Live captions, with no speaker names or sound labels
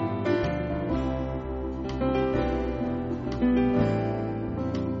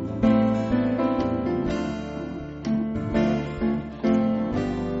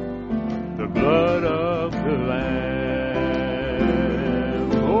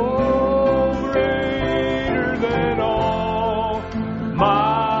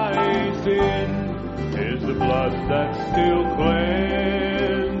still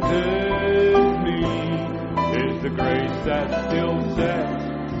cleanses me is the grace that still sets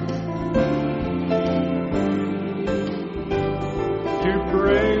to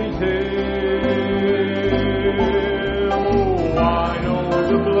praise Him. Oh, I know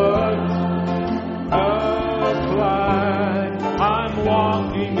the blood's applied. I'm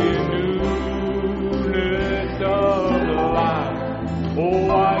walking in newness of life. Oh,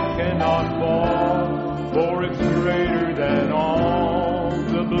 I cannot fall, for it's greater than all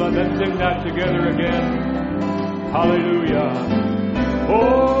the blood. Let's sing that together again. Hallelujah.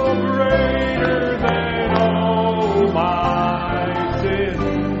 Oh, greater than all my sin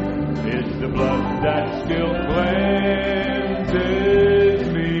is the blood that still cleanses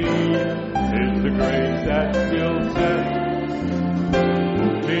me, is the grace that still sets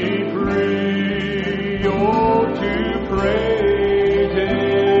me free. Oh, to praise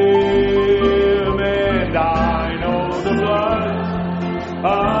Him, and I know the blood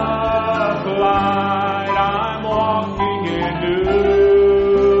applied. I'm walking in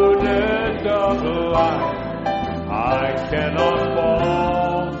newness of life. I cannot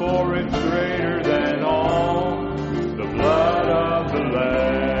fall, for it's greater than all the blood of the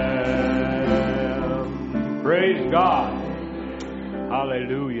Lamb. Praise God.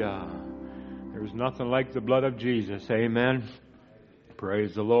 Hallelujah. There's nothing like the blood of Jesus. Amen.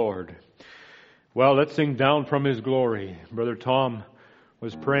 Praise the Lord. Well, let's sing Down from His Glory. Brother Tom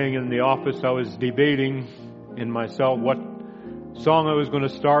was praying in the office. I was debating in myself what song I was going to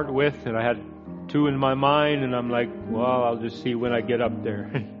start with, and I had two in my mind, and I'm like, well, I'll just see when I get up there.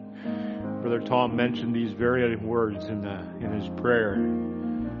 Brother Tom mentioned these very words in his prayer,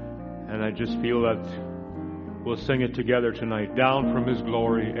 and I just feel that we'll sing it together tonight. Down from His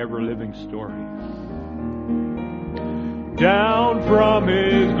glory, ever living story. Down from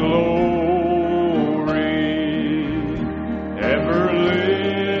His glory, ever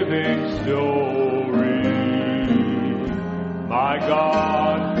living story, my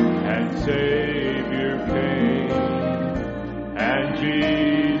God and Savior came, and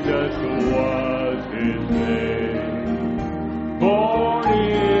Jesus was His name. Born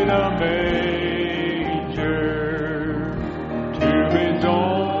in a manger, to His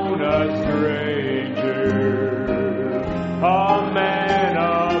own a stranger, a man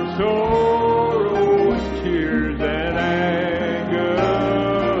of sorrows, tears, and agony.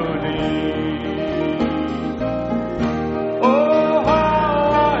 Oh, how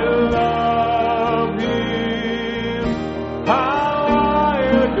I love Him, how I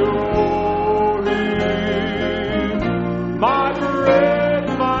adore Him, my bread,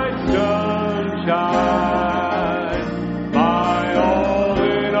 my sunshine, my all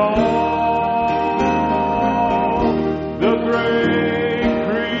in all. The great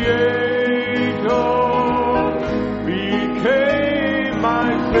Creator became my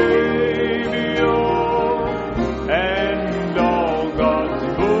Savior, and all God's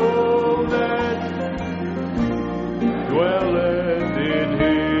fullness dwelleth in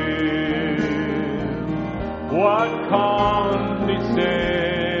Him. What condescension,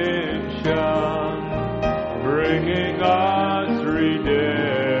 bringing us redemption,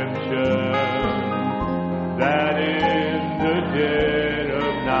 that in the dead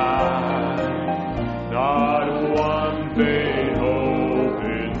of night not one faint hope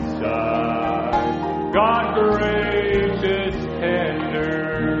inside. God gracious, tender,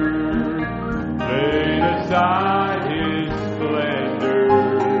 laid aside His splendor,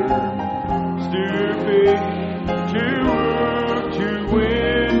 stooping to work, to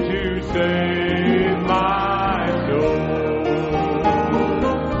win, to save my soul.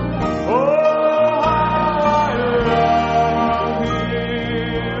 Oh, how I love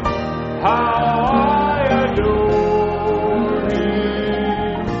Him, how I adore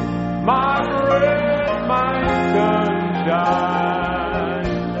Him, my bread, my sunshine,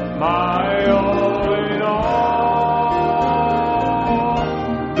 my all in all.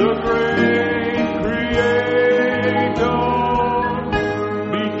 The great Creator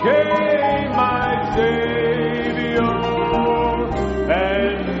became my Savior,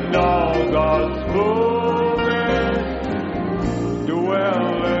 and all God's fullness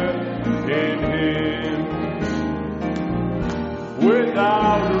dwelleth in Him.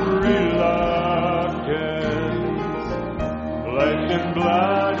 Without reluctance, flesh and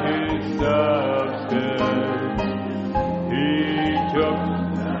blood His substance, He took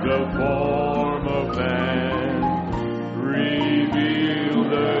the form of man, revealed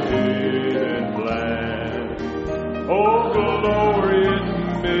the hidden plan. Oh, glorious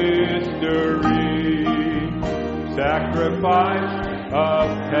mystery, sacrifice of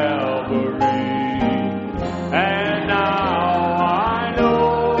Calvary, and now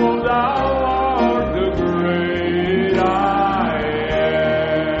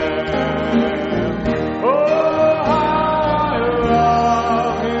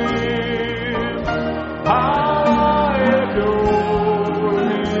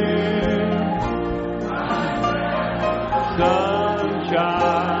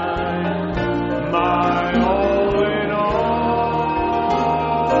my all in all.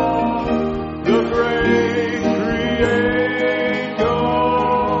 The great Creator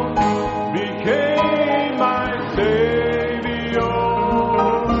became my Savior,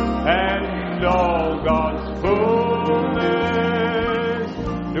 and all God's fullness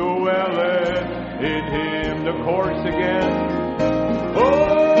dwelleth in Him. The chorus again.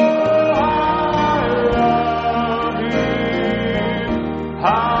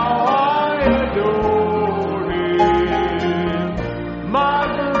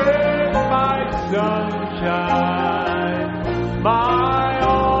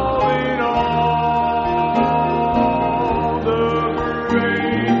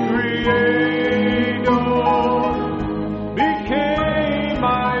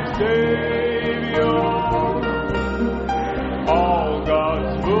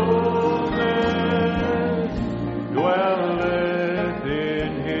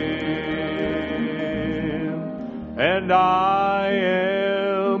 And I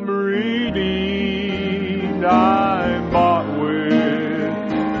am redeemed, I'm bought with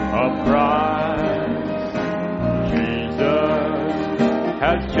a price. Jesus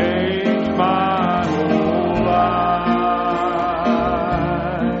has changed my whole life.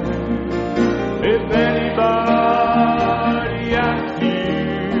 If anybody asks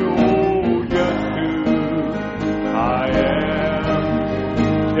you, oh, just who I am,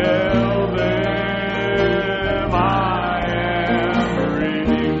 tell them I am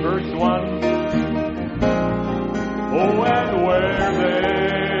redeemed. Verse 1. Oh, and where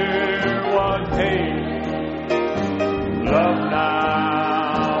there was hate, love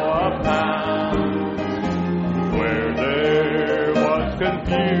now abounds. Where there was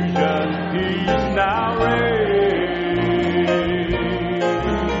confusion, peace now reigns.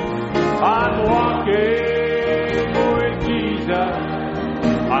 I'm walking with Jesus,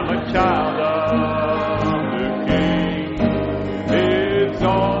 I'm a child of the King. It's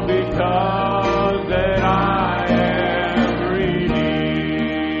all because that I am redeemed.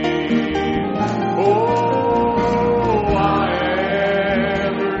 Oh, I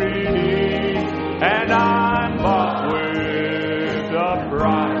am redeemed, and I'm bought with a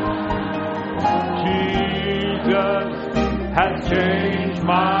price. Jesus has changed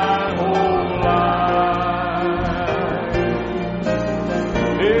my whole life.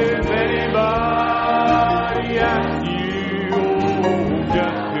 If anybody asks you, oh,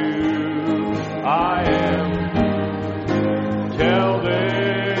 just who I am, tell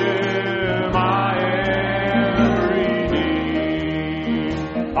them I am redeemed.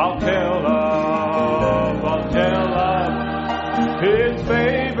 I'll tell of His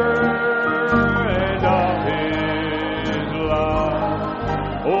favor and of His love.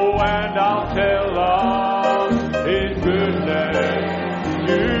 Oh, and I'll tell of His goodness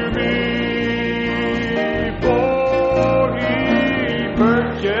to me. For He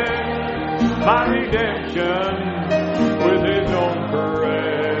purchased my redemption with His own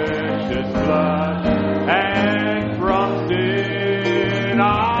precious blood, and from sin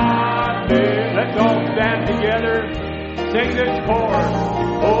I've been. Let's all stand together, sing this chorus.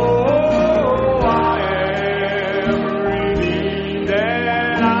 Oh, I am redeemed,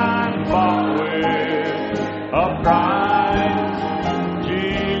 and I'm bought with a price.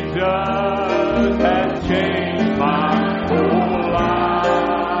 Jesus has changed my whole life.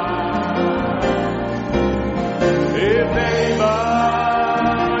 If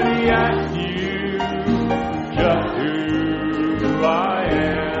anybody asks you just who I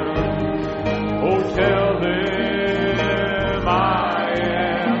am, oh, tell them I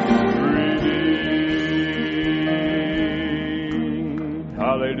am redeemed.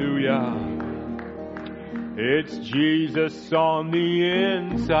 Hallelujah. It's Jesus on the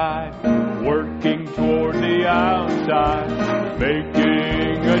inside, working toward the outside,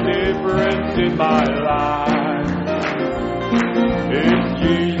 making a difference in my life. It's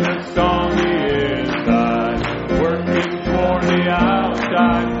Jesus on the inside, working toward the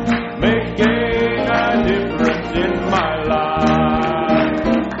outside, making a difference in my life.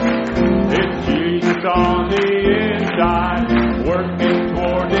 It's Jesus on the inside, working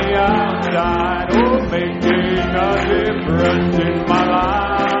toward the outside, oh, making a difference in my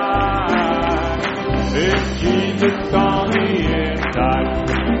life. It's Jesus on the inside,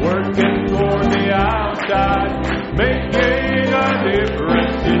 working toward the outside, making a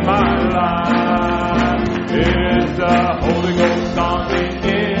difference in my life. It's the Holy Ghost on the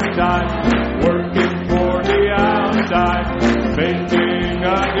inside, working toward the outside, making a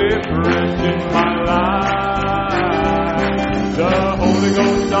difference in my life. The Holy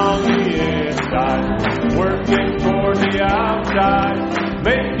Ghost on the inside, working toward the outside,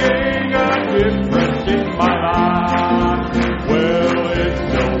 making a difference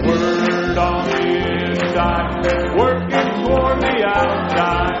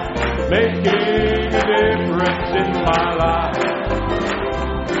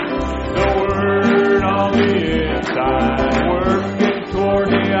inside, working toward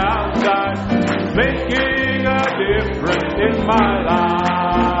the outside, making a difference in my life.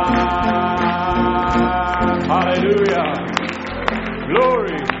 Hallelujah.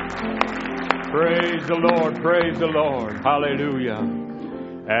 Glory. Praise the Lord, praise the Lord. Hallelujah.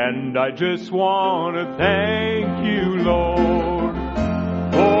 And I just want to thank you, Lord,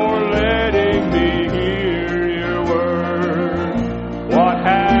 for letting me hear your word. What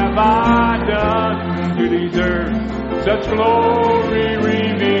have I done to deserve such glory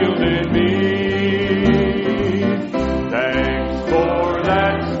revealed in me? Thanks for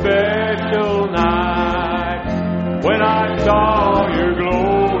that special night when I saw your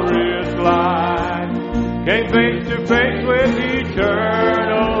glorious light, came face to face with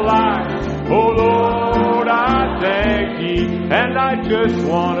eternal life. Oh Lord, I thank you, and I just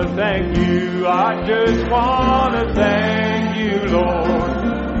want to thank you. I just want to thank you, Lord,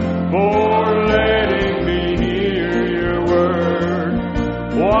 for letting me hear your word.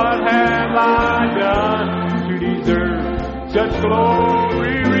 What have I done to deserve such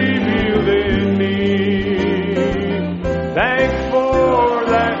glory revealed in me? Thanks for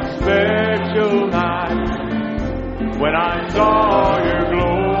that special night when I saw your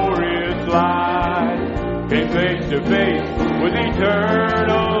glorious light, came face to face with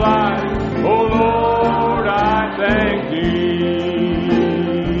eternal life. Oh Lord, I thank thee.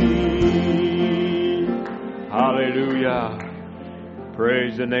 Hallelujah.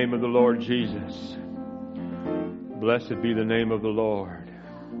 Praise the name of the Lord Jesus. Blessed be the name of the Lord.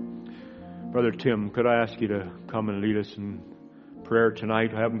 Brother Tim, could I ask you to come and lead us in prayer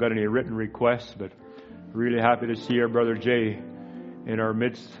tonight? I haven't got any written requests, but really happy to see our Brother Jay in our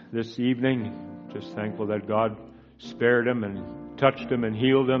midst this evening. Just thankful that God spared him and touched him and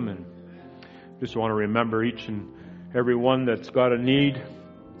healed him. And just want to remember each and every one that's got a need.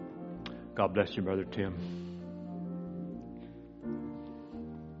 God bless you, Brother Tim.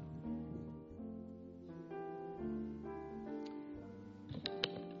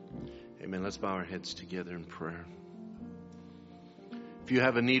 Amen. Let's bow our heads together in prayer. If you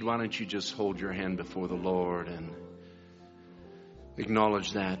have a need, why don't you just hold your hand before the Lord and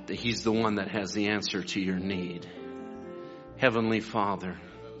acknowledge that He's the one that has the answer to your need. Heavenly Father,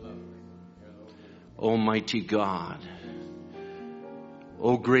 Almighty God,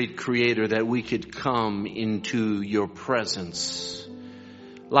 O great Creator, that we could come into your presence.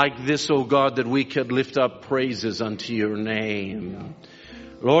 Like this, O God, that we could lift up praises unto your name.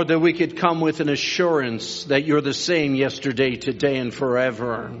 Lord, that we could come with an assurance that you're the same yesterday, today, and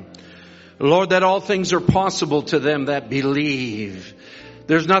forever. Lord, that all things are possible to them that believe.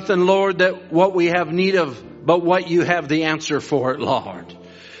 There's nothing, Lord, that what we have need of, but what you have the answer for it, Lord.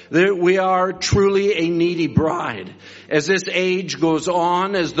 We are truly a needy bride. As this age goes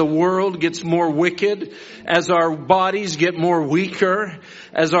on, as the world gets more wicked, as our bodies get more weaker,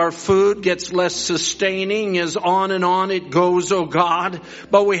 as our food gets less sustaining, as on and on it goes, oh God.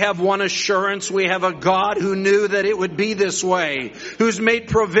 But we have one assurance. We have a God who knew that it would be this way, who's made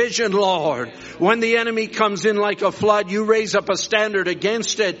provision, Lord. When the enemy comes in like a flood, you raise up a standard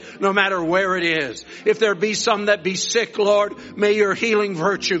against it, no matter where it is. If there be some that be sick, Lord, may your healing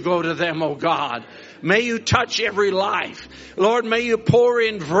virtue go to them, oh God. May you touch every life. Lord, may you pour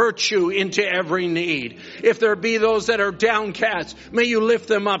in virtue into every need. If there be those that are downcast, may you lift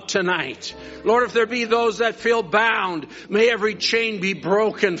them up tonight. Lord, if there be those that feel bound, may every chain be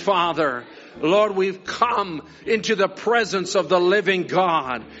broken, Father. Lord, we've come into the presence of the living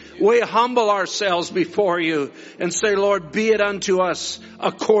God. We humble ourselves before you and say, Lord, be it unto us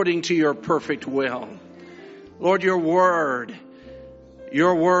according to your perfect will. Lord, your word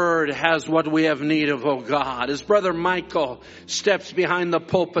has what we have need of, oh God. As Brother Michael steps behind the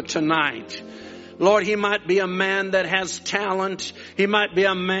pulpit tonight, Lord, he might be a man that has talent. He might be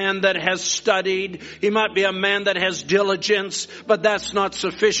a man that has studied. He might be a man that has diligence. But that's not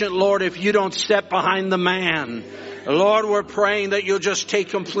sufficient, Lord, if you don't step behind the man. Lord, we're praying that you'll just take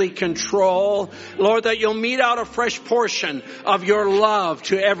complete control. Lord, that you'll mete out a fresh portion of your love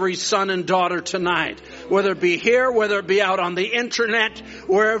to every son and daughter tonight. Whether it be here, whether it be out on the internet,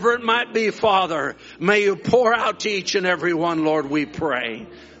 wherever it might be, Father, may you pour out to each and every one, Lord, we pray.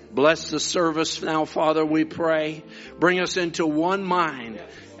 Bless the service now, Father, we pray. Bring us into one mind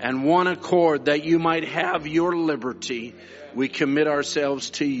and one accord that you might have your liberty. We commit ourselves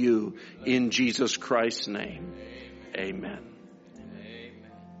to you in Jesus Christ's name. Amen.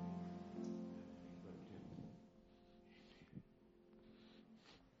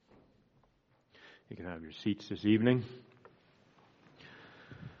 You can have your seats this evening.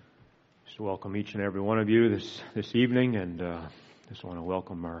 Just welcome each and every one of you this evening, and Just want to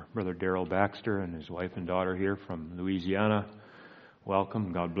welcome our brother Darrell Baxter and his wife and daughter here from Louisiana.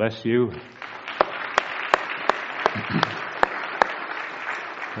 Welcome. God bless you.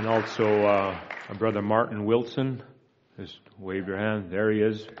 And also our brother Martin Wilson. Just wave your hand. There he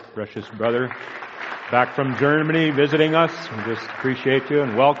is, precious brother. Back from Germany visiting us. We just appreciate you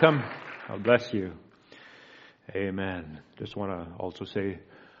and welcome. God bless you. Amen. Just want to also say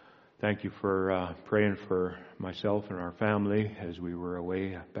thank you for praying for myself and our family as we were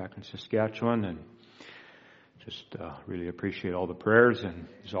away back in Saskatchewan, and just really appreciate all the prayers. And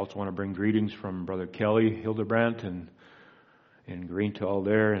just also want to bring greetings from Brother Kelly Hildebrandt and in Greental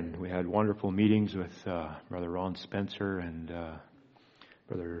there, and we had wonderful meetings with Brother Ron Spencer and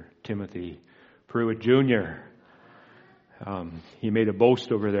Brother Timothy Pruitt Jr. He made a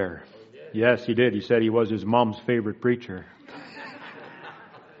boast over there. Yes, he did. He said he was his mom's favorite preacher.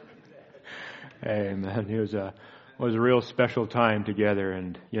 Amen. It was a real special time together,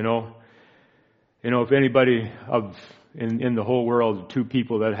 and you know, if anybody in the whole world, two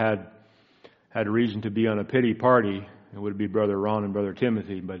people that had a reason to be on a pity party, it would be Brother Ron and Brother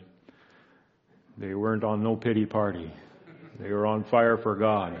Timothy, but they weren't on no pity party. They were on fire for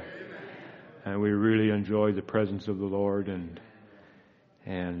God, and we really enjoyed the presence of the Lord, and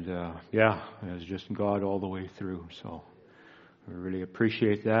it was just God all the way through. So we really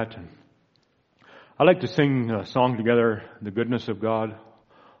appreciate that. And I like to sing a song together, The Goodness of God.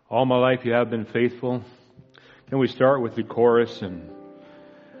 All my life you have been faithful. Can we start with the chorus and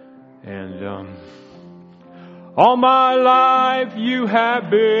all my life you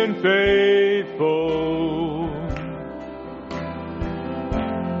have been faithful,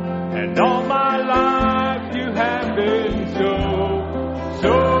 and all my life you have been so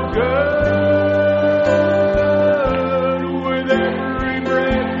good. With every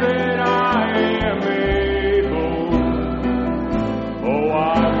breath that I am able, oh,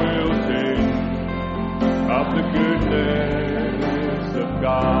 I will sing of the goodness of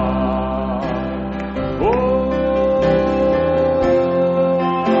God.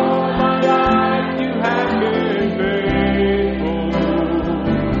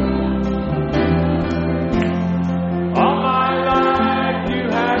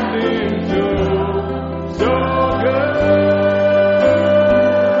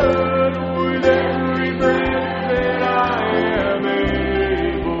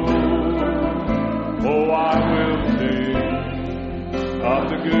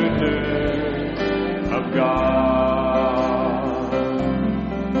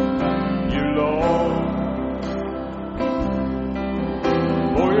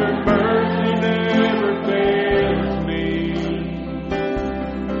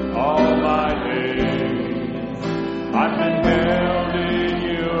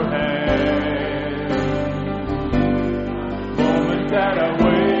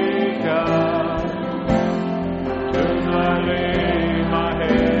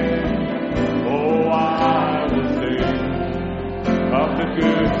 Oh, I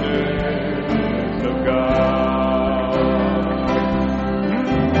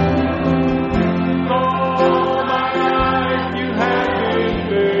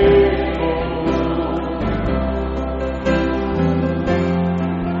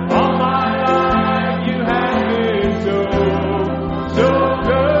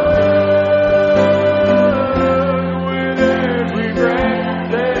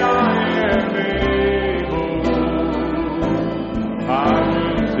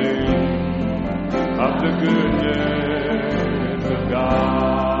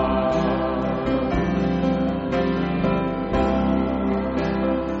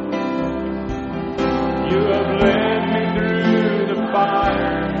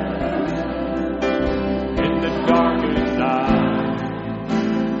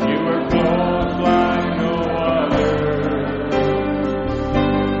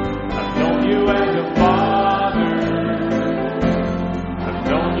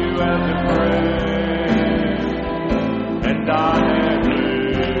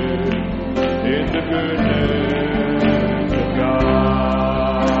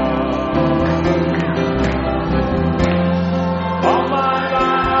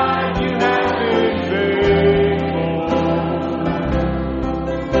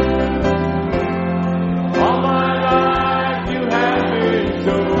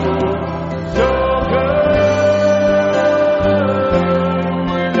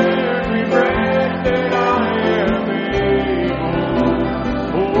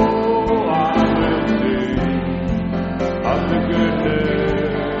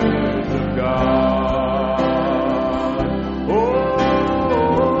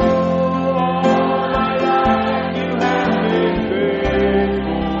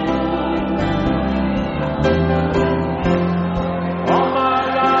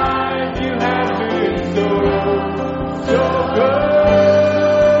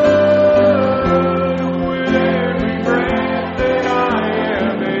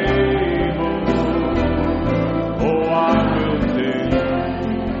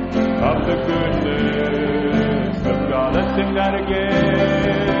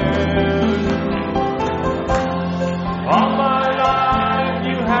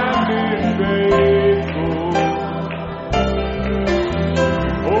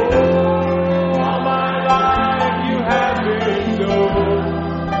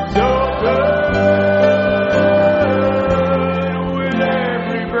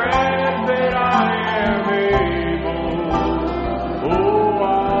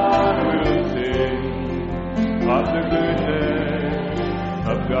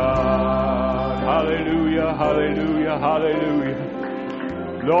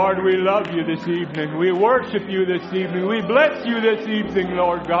Lord, we love you this evening. We worship you this evening. We bless you this evening,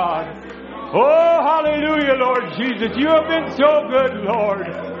 Lord God. Oh, hallelujah, Lord Jesus. You have been so good, Lord.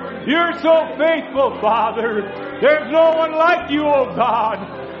 You're so faithful, Father. There's no one like you, oh God.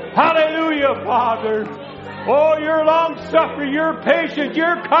 Hallelujah, Father. Oh, you're long-suffering, you're patient,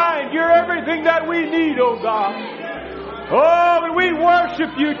 you're kind, you're everything that we need, oh God. Oh, and we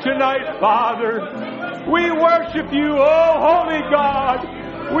worship you tonight, Father. We worship you, oh holy God.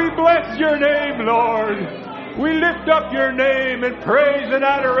 We bless your name, Lord. We lift up your name in praise and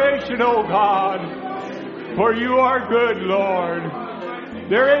adoration, oh God. For you are good, Lord.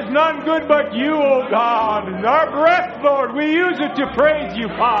 There is none good but you, O God. And our breath, Lord, we use it to praise you,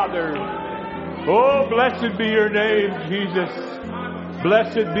 Father. Oh, blessed be your name, Jesus.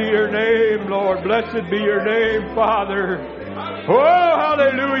 Blessed be your name, Lord. Blessed be your name, Father. Oh,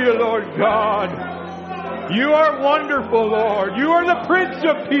 hallelujah, Lord God. You are wonderful, Lord. You are the Prince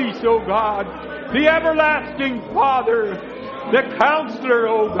of Peace, O God. The everlasting Father. The Counselor,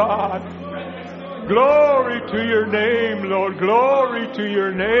 O God. Glory to your name, Lord. Glory to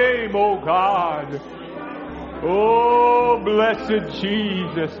your name, O God. Oh, blessed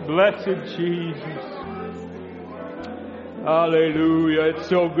Jesus. Blessed Jesus. Hallelujah. It's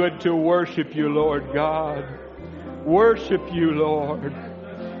so good to worship you, Lord God. Worship you, Lord.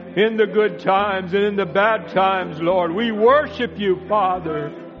 In the good times and in the bad times, Lord. We worship you, Father.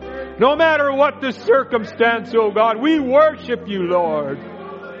 No matter what the circumstance, oh God, we worship you, Lord.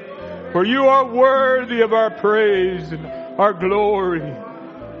 For you are worthy of our praise and our glory.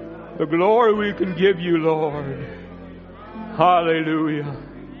 The glory we can give you, Lord. Hallelujah.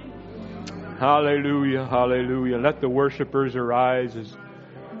 Hallelujah. Hallelujah. Let the worshipers arise as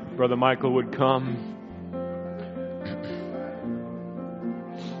Brother Michael would come.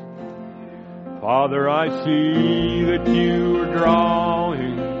 Father, I see that you are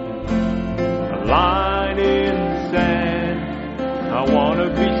drawing a line in the sand. I want to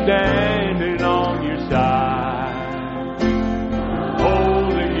be standing on your side,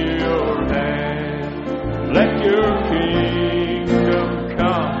 holding your hand. Let your kingdom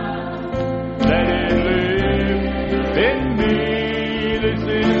come. Let it live in me. This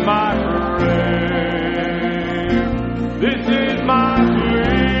is my prayer. This is my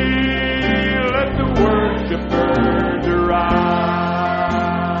plea. Let the worshipers arise.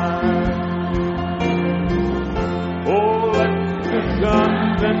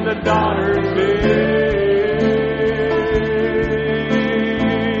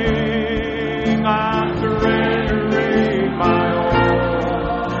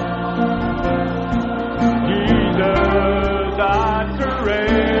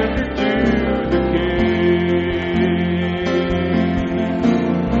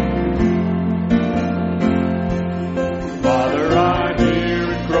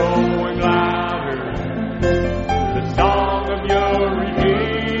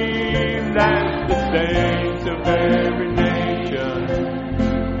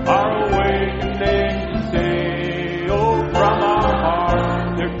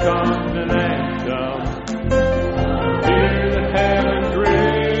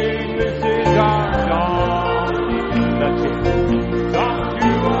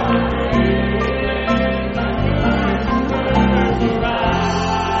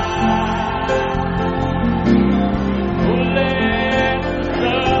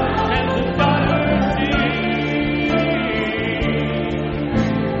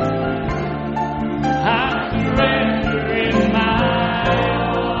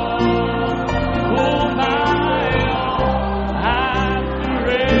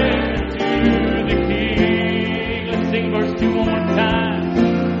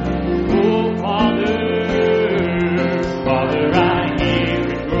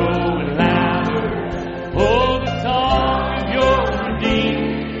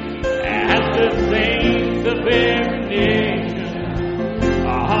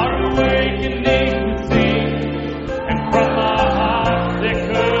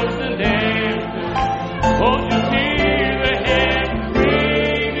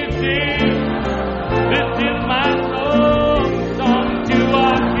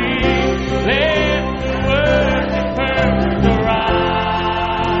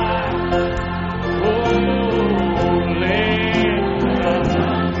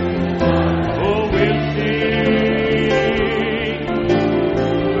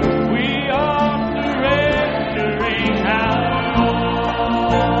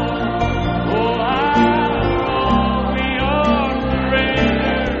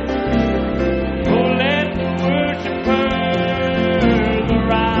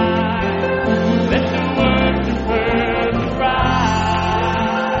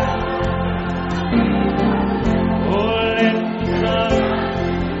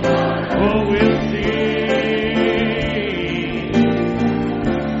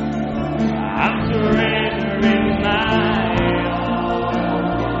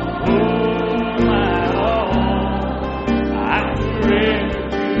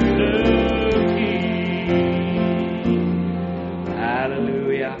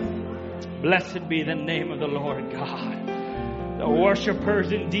 Blessed be the name of the Lord God. The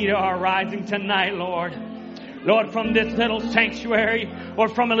worshipers indeed are rising tonight, Lord. Lord, from this little sanctuary or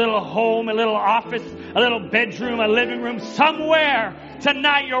from a little home, a little office, a little bedroom, a living room, somewhere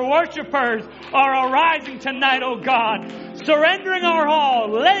tonight your worshipers are arising tonight, oh God. Surrendering our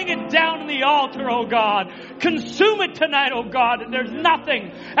all, laying it down on the altar, oh God. Consume it tonight, oh God. There's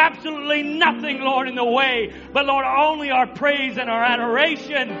nothing, absolutely nothing, Lord, in the way. But Lord, only our praise and our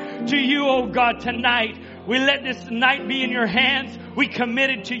adoration to you, oh God, tonight. We let this night be in your hands. We commit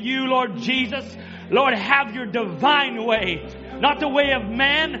it to you, Lord Jesus. Lord, have your divine way. Not the way of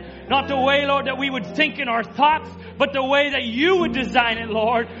man, not the way, Lord, that we would think in our thoughts, but the way that you would design it,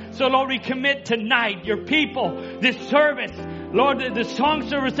 Lord. So, Lord, we commit tonight, your people, this service, Lord, the song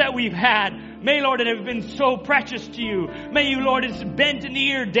service that we've had. May, Lord, it have been so precious to you. May you, Lord, have bent an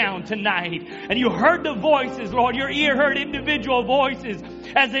ear down tonight. And you heard the voices, Lord. Your ear heard individual voices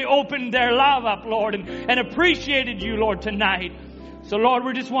as they opened their love up, Lord, and appreciated you, Lord, tonight. So, Lord,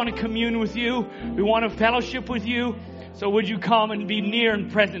 we just want to commune with you. We want to fellowship with you. So would you come and be near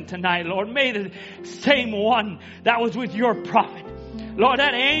and present tonight, Lord? May the same one that was with your prophet, Lord,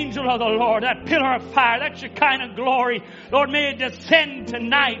 that angel of the Lord, that pillar of fire, that Shekinah glory, Lord, may it descend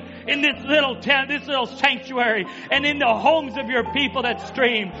tonight in this little tent, this little sanctuary, and in the homes of your people that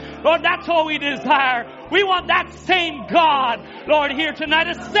stream. Lord, that's all we desire. We want that same God, Lord, here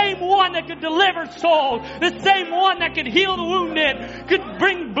tonight, the same one that could deliver souls, the same one that could heal the wounded, could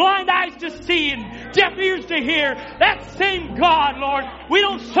bring blind eyes to see and deaf ears to hear. That same God, Lord. We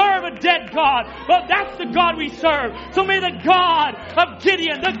don't serve a dead God, but that's the God we serve. So may the God of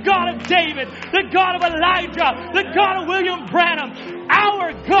Gideon, the God of David, the God of Elijah, the God of William Branham,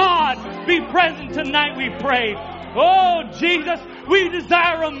 our God, be present tonight, we pray. Oh, Jesus, we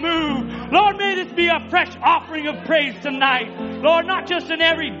desire a move. Lord, may this be a fresh offering of praise tonight. Lord, not just an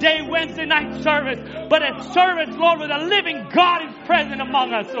everyday Wednesday night service, but a service, Lord, where the living God is present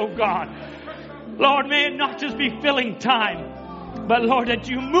among us, oh God. Lord, may it not just be filling time, but Lord, that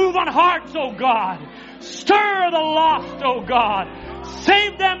you move on hearts, oh God. Stir the lost, oh God.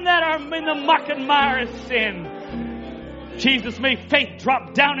 Save them that are in the muck and mire of sin. Jesus, may faith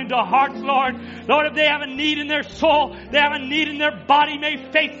drop down into hearts, Lord. Lord, if they have a need in their soul, they have a need in their body, may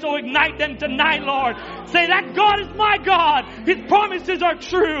faith so ignite them tonight, Lord. Say, that God is my God. His promises are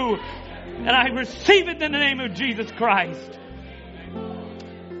true. And I receive it in the name of Jesus Christ.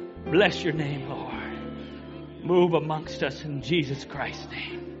 Bless your name, Lord. Move amongst us in Jesus Christ's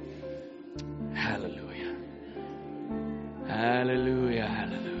name. Hallelujah. Hallelujah,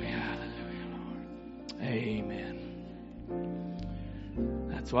 hallelujah, hallelujah, Lord. Amen.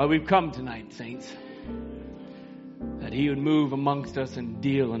 That's why we've come tonight, saints. That He would move amongst us and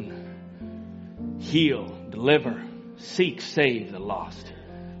deal and heal, deliver, seek, save the lost.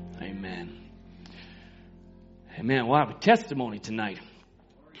 Amen. Amen. We'll have a testimony tonight.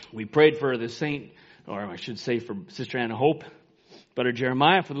 We prayed for the saint, or I should say for Sister Anna Hope, Brother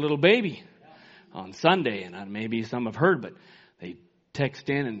Jeremiah for the little baby on Sunday. And maybe some have heard, but they text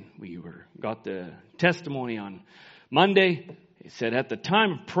in and we got the testimony on Monday. He said at the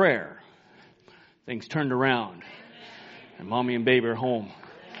time of prayer, things turned around. And mommy and baby are home.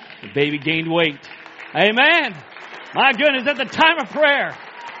 The baby gained weight. Amen. My goodness, at the time of prayer.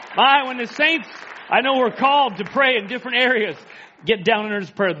 When the saints, I know we're called to pray in different areas. Get down in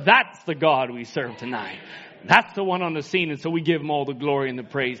earnest prayer. That's the God we serve tonight. That's the one on the scene. And so we give Him all the glory and the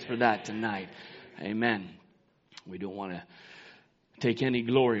praise for that tonight. Amen. We don't want to take any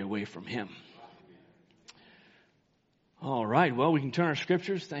glory away from Him. All right. Well, we can turn our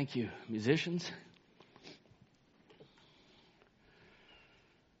scriptures. Thank you, musicians.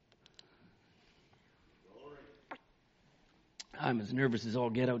 I'm as nervous as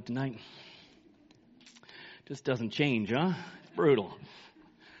all get out tonight. Just doesn't change, huh? It's brutal.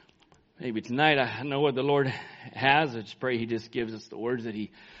 Maybe tonight I know what the Lord has. I just pray He just gives us the words that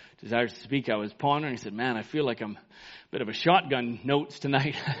He desires to speak. I was pondering. He said, man, I feel like I'm a bit of a shotgun notes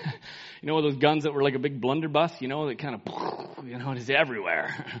tonight. You know those guns that were like a big blunderbuss? You know, that kind of, it is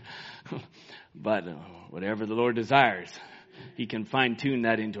everywhere. But whatever the Lord desires, He can fine-tune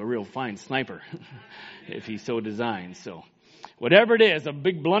that into a real fine sniper if He so designs. So whatever it is, a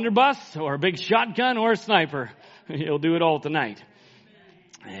big blunderbuss or a big shotgun or a sniper, He'll do it all tonight.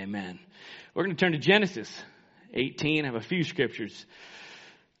 Amen. We're going to turn to Genesis 18. I have a few scriptures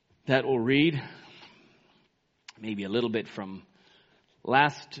that we'll read. Maybe a little bit from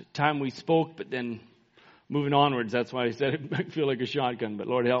last time we spoke, but then moving onwards, that's why I said it might feel like a shotgun, but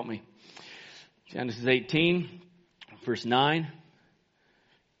Lord help me. Genesis 18, verse 9.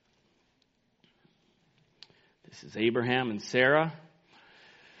 This is Abraham and Sarah.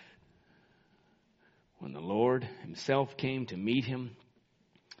 when the Lord himself came to meet him.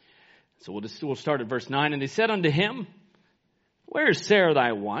 So we'll start at verse 9. And they said unto him, Where is Sarah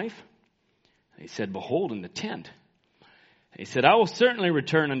thy wife? And he said, Behold, in the tent. And he said, I will certainly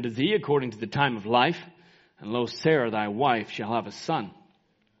return unto thee according to the time of life. And lo, Sarah thy wife shall have a son.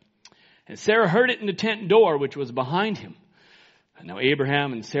 And Sarah heard it in the tent door which was behind him. And now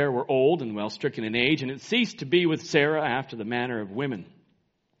Abraham and Sarah were old and well stricken in age, and it ceased to be with Sarah after the manner of women.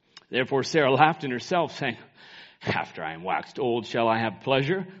 Therefore Sarah laughed in herself, saying, After I am waxed old shall I have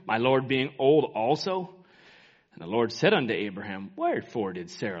pleasure, my Lord being old also? And the Lord said unto Abraham, Wherefore did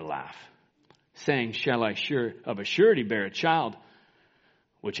Sarah laugh? Saying, Shall I of a surety bear a child,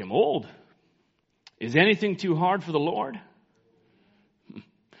 which am old? Is anything too hard for the Lord?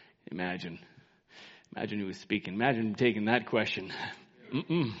 Imagine who was speaking. Imagine taking that question.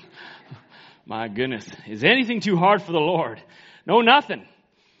 My goodness. Is anything too hard for the Lord? No, nothing.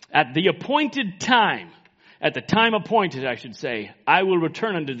 At the appointed time, at the time appointed, I should say, I will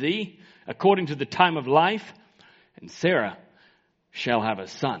return unto thee according to the time of life, and Sarah shall have a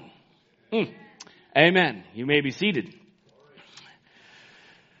son. Amen. You may be seated.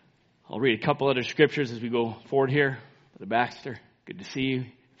 I'll read a couple other scriptures as we go forward here. Brother Baxter, good to see you.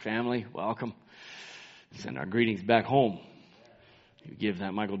 Family, welcome. Send our greetings back home. You give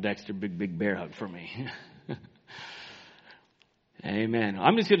that Michael Dexter big bear hug for me. Amen.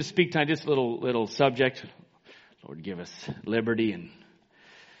 I'm just going to speak tonight this little subject. Lord, give us liberty and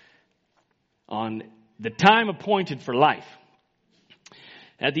on the time appointed for life.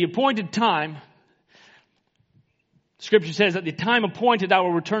 At the appointed time, Scripture says, at the time appointed I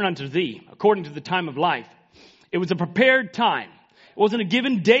will return unto thee, according to the time of life. It was a prepared time. It wasn't a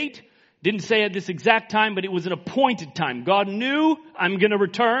given date. Didn't say at this exact time, but it was an appointed time. God knew I'm going to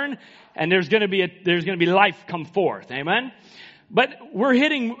return, and there's going to be life come forth. Amen. But we're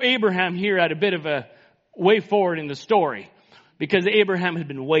hitting Abraham here at a bit of a way forward in the story, because Abraham had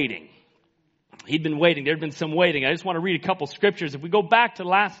been waiting. He'd been waiting. There'd been some waiting. I just want to read a couple scriptures. If we go back to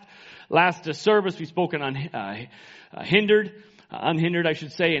last service, we've spoken on unhindered, I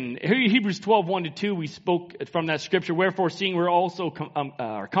should say. In Hebrews 12, 1-2, we spoke from that scripture. Wherefore, seeing we're also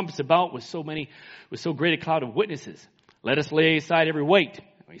are compassed about with so great a cloud of witnesses, let us lay aside every weight.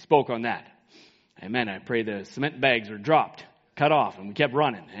 We spoke on that. Amen. I pray the cement bags are dropped, cut off, and we kept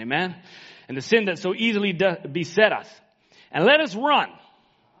running. Amen. And the sin that so easily beset us. And let us run.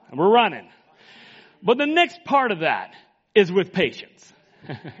 And we're running. But the next part of that is with patience.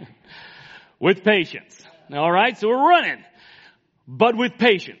 With patience. All right, so we're running, but with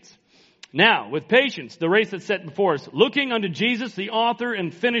patience. Now, with patience, the race that's set before us, looking unto Jesus, the author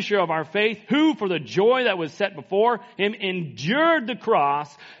and finisher of our faith, who for the joy that was set before him endured the cross,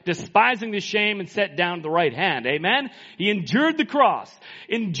 despising the shame, and sat down at the right hand. Amen? He endured the cross.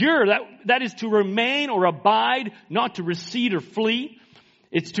 Endure, that is to remain or abide, not to recede or flee.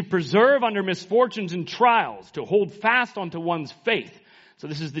 It's to preserve under misfortunes and trials, to hold fast unto one's faith. So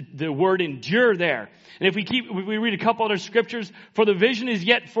this is the word endure there. And if we read a couple other scriptures, for the vision is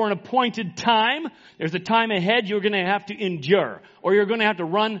yet for an appointed time. There's a time ahead you're going to have to endure, or you're going to have to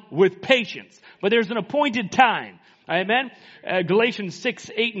run with patience. But there's an appointed time. Amen? Galatians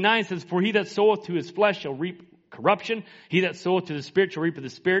 6, 8, and 9 says, For he that soweth to his flesh shall reap corruption. He that soweth to the Spirit shall reap of the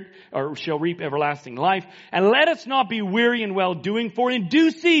Spirit, or shall reap everlasting life. And let us not be weary in well doing, for in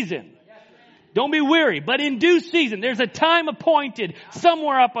due season. Don't be weary, but in due season. There's a time appointed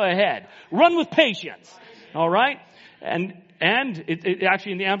somewhere up ahead. Run with patience. All right? And it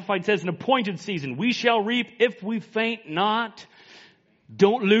actually in the Amplified says an appointed season. We shall reap if we faint not.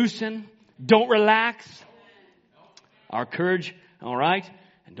 Don't loosen. Don't relax. Our courage. All right?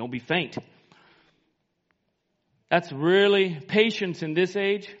 And don't be faint. That's really patience in this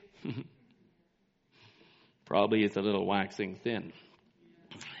age. Probably it's a little waxing thin.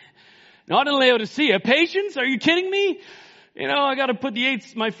 Not in Laodicea. Patience? Are you kidding me? You know, I got to put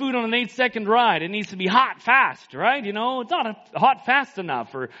my food on an 8-second ride. It needs to be hot fast, right? You know, it's not hot fast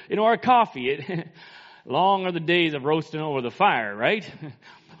enough for, our coffee. Long are the days of roasting over the fire, right?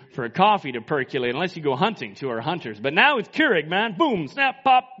 For a coffee to percolate, unless you go hunting to our hunters. But now it's Keurig, man. Boom, snap,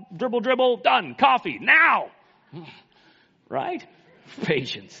 pop, dribble, done. Coffee, now. Right?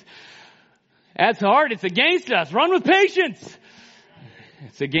 Patience. That's hard. It's against us. Run with patience.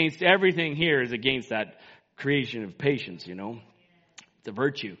 It's against everything here is against that creation of patience, the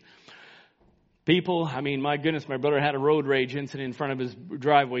virtue. People, my goodness, my brother had a road rage incident in front of his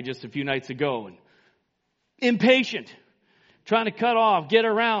driveway just a few nights ago. And impatient, trying to cut off, get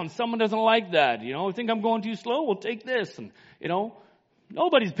around. Someone doesn't like that. Think I'm going too slow? We'll take this. And,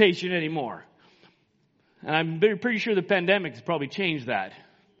 nobody's patient anymore. And I'm pretty sure the pandemic has probably changed that.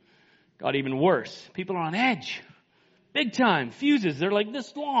 Got even worse. People are on edge. Big time. Fuses, they're like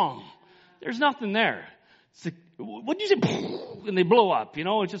this long. There's nothing there. It's like, what did you say? And they blow up,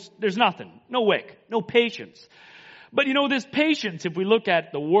 it's just, there's nothing. No wick. No patience. But this patience, if we look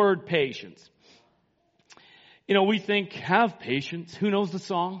at the word patience, we think, have patience. Who knows the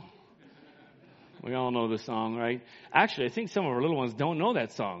song? We all know the song, right? Actually, I think some of our little ones don't know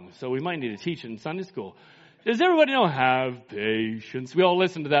that song, so we might need to teach it in Sunday school. Does everybody know have patience? We all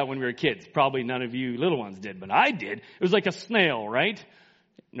listened to that when we were kids. Probably none of you little ones did, but I did. It was like a snail, right?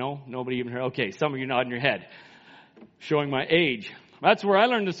 No? Nobody even heard? Okay, some of you nodding your head. Showing my age. That's where I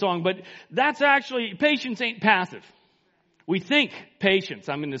learned the song, but that's actually, patience ain't passive. We think patience.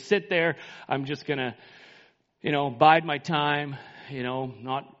 I'm going to sit there. I'm just going to, bide my time,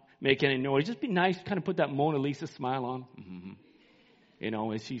 not make any noise. Just be nice, kind of put that Mona Lisa smile on.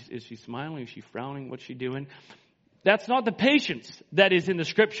 Mm-hmm. Is she smiling? Is she frowning? What's she doing? That's not the patience that is in the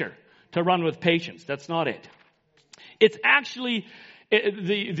scripture, to run with patience. That's not it. It's actually,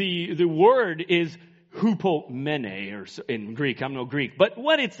 the word is hupomene, or in Greek. I'm no Greek. But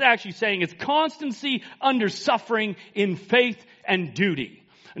what it's actually saying is constancy under suffering in faith and duty.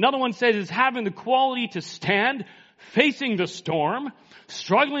 Another one says is having the quality to stand, facing the storm,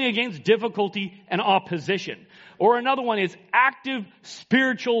 struggling against difficulty and opposition. Or another one is active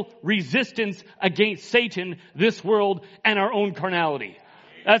spiritual resistance against Satan, this world, and our own carnality.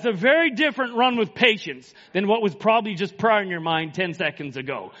 That's a very different run with patience than what was probably just prior in your mind 10 seconds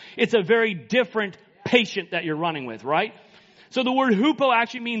ago. It's a very different patient that you're running with, right? So the word hupo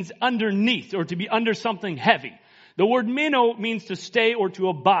actually means underneath, or to be under something heavy. The word meno means to stay or to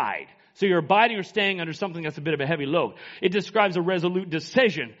abide. So you're abiding or staying under something that's a bit of a heavy load. It describes a resolute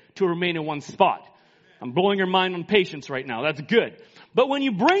decision to remain in one spot. I'm blowing your mind on patience right now. That's good. But when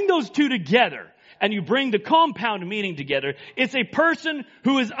you bring those two together, and you bring the compound meaning together, it's a person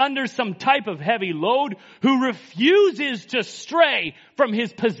who is under some type of heavy load, who refuses to stray from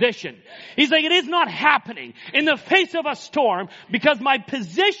his position. He's like, it is not happening in the face of a storm, because my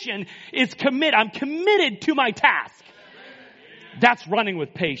position is committed. I'm committed to my task. That's running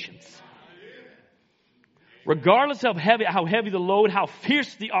with patience. Regardless of how heavy the load, how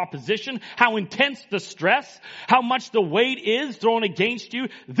fierce the opposition, how intense the stress, how much the weight is thrown against you,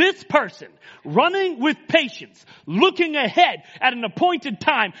 this person, running with patience, looking ahead at an appointed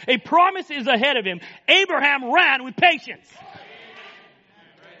time, a promise is ahead of him. Abraham ran with patience.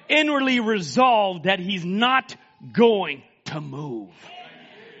 Inwardly resolved that he's not going to move.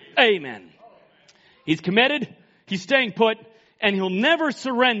 Amen. He's committed, he's staying put, and he'll never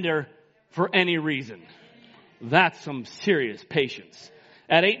surrender for any reason. That's some serious patience.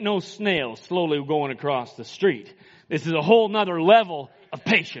 That ain't no snail slowly going across the street. This is a whole nother level of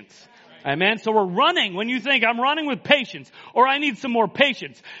patience. Amen. So we're running. When you think I'm running with patience, or I need some more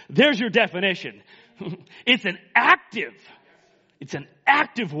patience, there's your definition. It's an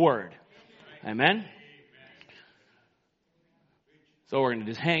active word. Amen. So we're going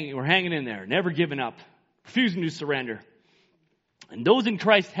to we're hanging in there, never giving up, refusing to surrender. And those in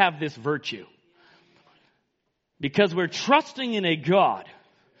Christ have this virtue. Because we're trusting in a God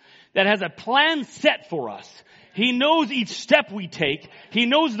that has a plan set for us. He knows each step we take. He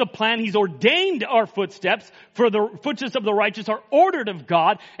knows the plan. He's ordained our footsteps, for the footsteps of the righteous are ordered of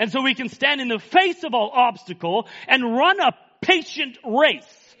God. And so we can stand in the face of all obstacle and run a patient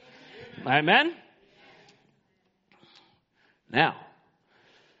race. Amen? Now,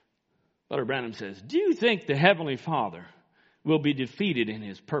 Brother Branham says, do you think the Heavenly Father will be defeated in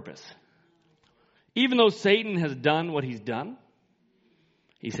his purpose? Even though Satan has done what he's done,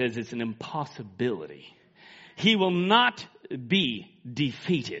 he says it's an impossibility. He will not be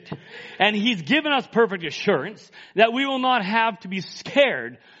defeated. And he's given us perfect assurance that we will not have to be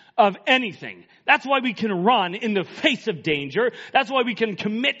scared of anything. That's why we can run in the face of danger. That's why we can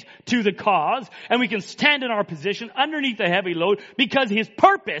commit to the cause, and we can stand in our position underneath the heavy load, because his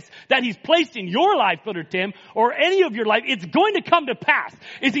purpose that he's placed in your life, Brother Tim, or any of your life, it's going to come to pass.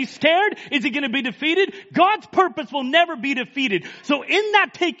 Is he scared? Is he going to be defeated? God's purpose will never be defeated. So in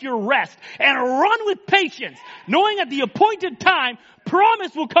that, take your rest and run with patience, knowing at the appointed time,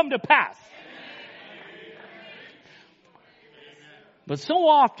 promise will come to pass. But so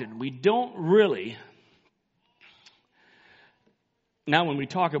often we don't really. Now when we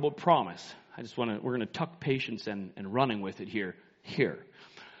talk about promise, we're going to tuck patience and running with it here.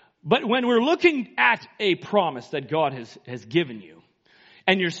 But when we're looking at a promise that God has given you,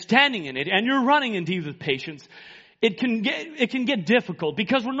 and you're standing in it, and you're running indeed with patience, it can get difficult,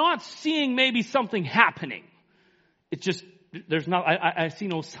 because we're not seeing maybe something happening. It's just there's not, I see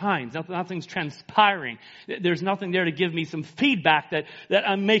no signs. Nothing's transpiring. There's nothing there to give me some feedback that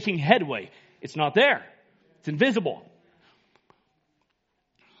I'm making headway. It's not there. It's invisible.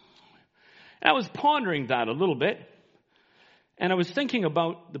 And I was pondering that a little bit. And I was thinking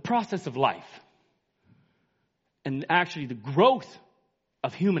about the process of life. And actually the growth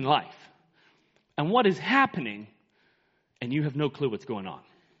of human life. And what is happening, and you have no clue what's going on.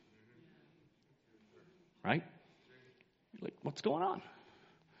 Right? Like, what's going on?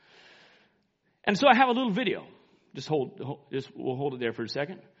 And so I have a little video. We'll hold it there for a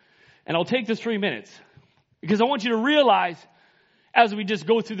second. And I'll take this 3 minutes. Because I want you to realize, as we just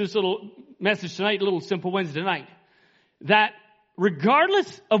go through this little message tonight, little simple Wednesday night, that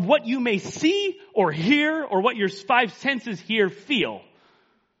regardless of what you may see or hear or what your 5 senses here feel,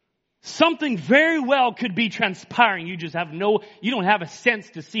 something very well could be transpiring. You don't have a sense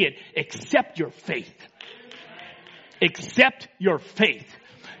to see it except your faith. Except your faith.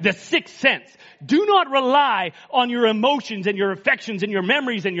 The sixth sense. Do not rely on your emotions and your affections and your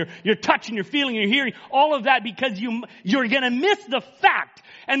memories and your touch and your feeling and your hearing, all of that, because you're going to miss the fact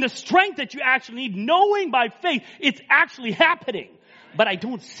and the strength that you actually need, knowing by faith it's actually happening. But I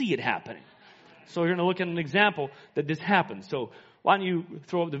don't see it happening. So we're going to look at an example that this happens. So why don't you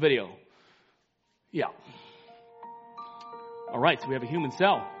throw up the video? Yeah. All right, so we have a human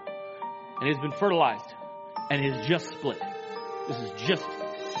cell. And it has been fertilized. And it has just split. This is just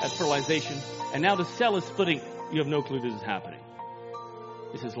at fertilization. And now the cell is splitting. You have no clue this is happening.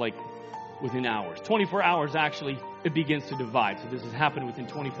 This is like within hours. 24 hours, actually, it begins to divide. So this has happened within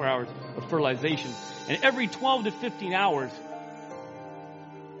 24 hours of fertilization. And every 12 to 15 hours,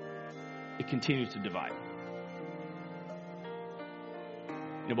 it continues to divide.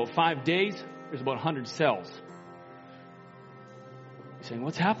 In about 5 days, there's about 100 cells. You're saying,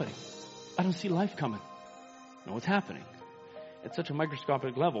 what's happening? I don't see life coming. No, what's happening? At such a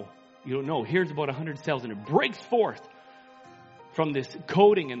microscopic level, you don't know. Here's about 100 cells, and it breaks forth from this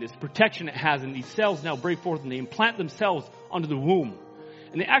coating and this protection it has, and these cells now break forth, and they implant themselves onto the womb.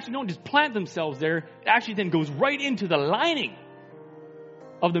 And they actually don't just plant themselves there. It actually then goes right into the lining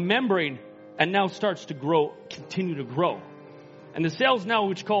of the membrane and now starts to grow, continue to grow. And the cells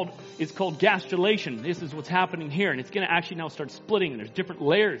now, it's called gastrulation. This is what's happening here, and it's going to actually now start splitting, and there's different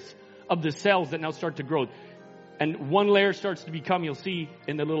layers of the cells that now start to grow. And one layer starts to become, you'll see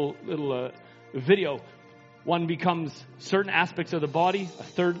in the little video, one becomes certain aspects of the body,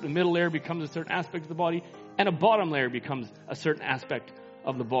 the middle layer becomes a certain aspect of the body, and a bottom layer becomes a certain aspect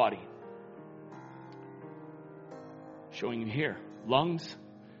of the body. Showing you here, lungs.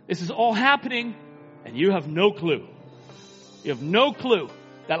 This is all happening, and you have no clue. You have no clue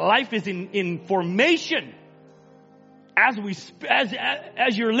that life is in formation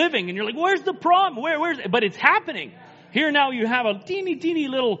as you're living, and you're like, where's the problem? Where's it? But it's happening. Here now you have a teeny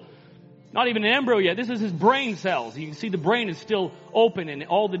little, not even an embryo yet. This is his brain cells. You can see the brain is still open, and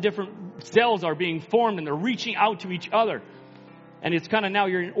all the different cells are being formed, and they're reaching out to each other. And it's kind of now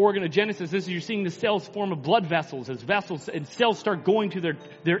you're in organogenesis. You're seeing the cells form of blood vessels as vessels, and cells start going to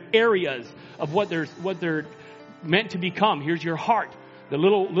their areas of what they're meant to become. Here's your heart. The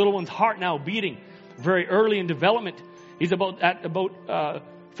little one's heart now beating very early in development. He's about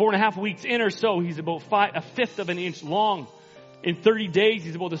 4.5 weeks in or so. He's about a fifth of an inch long. In 30 days,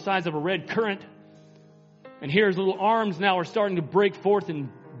 he's about the size of a red currant. And here his little arms now are starting to break forth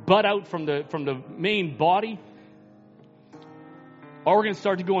and bud out from the main body. Organs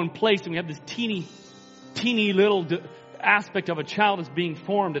start to go in place, and we have this teeny little aspect of a child that's being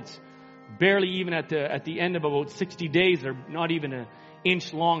formed. It's barely even at the end of about 60 days. They're not even an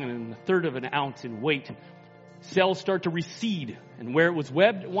inch long and a third of an ounce in weight. Cells start to recede, and where it was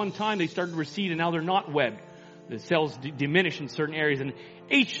webbed at one time, they started to recede, and now they're not webbed. The cells diminish in certain areas, and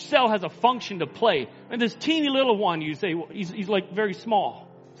each cell has a function to play. And this teeny little one, you say, well, he's like very small.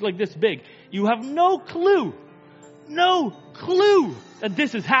 He's like this big. You have no clue that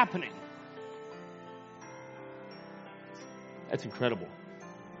this is happening. That's incredible.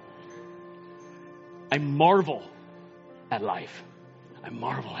 I marvel at life. I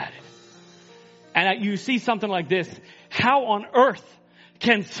marvel at it. And you see something like this. How on earth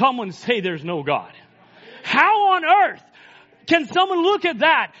can someone say there's no God? How on earth can someone look at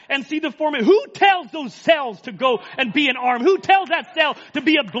that and see the formation? Who tells those cells to go and be an arm? Who tells that cell to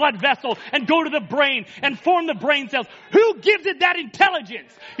be a blood vessel and go to the brain and form the brain cells? Who gives it that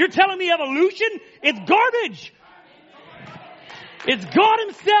intelligence? You're telling me evolution? It's garbage. It's God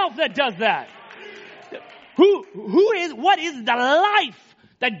himself that does that. What is the life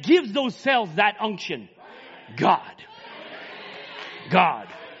that gives those cells that unction? God.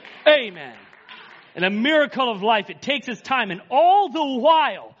 Amen. And a miracle of life, it takes its time. And all the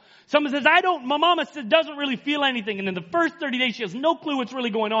while, someone says, my mama doesn't really feel anything. And in the first 30 days, she has no clue what's really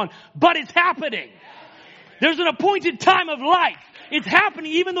going on. But it's happening. There's an appointed time of life. It's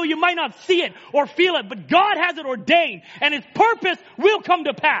happening even though you might not see it or feel it. But God has it ordained. And His purpose will come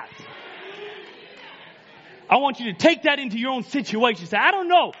to pass. I want you to take that into your own situation. Say, I don't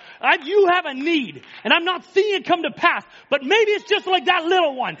know. You have a need. And I'm not seeing it come to pass. But maybe it's just like that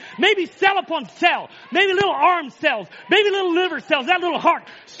little one. Maybe cell upon cell. Maybe little arm cells. Maybe little liver cells. That little heart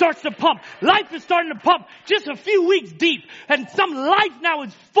starts to pump. Life is starting to pump just a few weeks deep. And some life now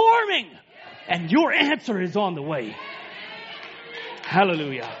is forming. And your answer is on the way.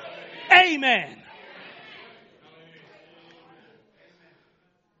 Hallelujah. Amen.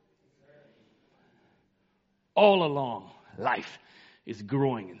 All along, life is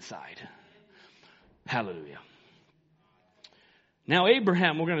growing inside. Hallelujah. Now,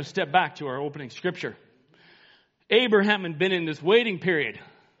 Abraham, we're going to step back to our opening scripture. Abraham had been in this waiting period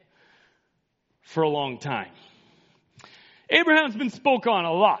for a long time. Abraham's been spoken on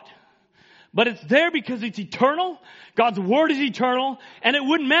a lot. But it's there because it's eternal. God's word is eternal. And it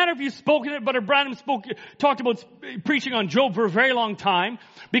wouldn't matter if you spoke in it, but Branham talked about preaching on Job for a very long time.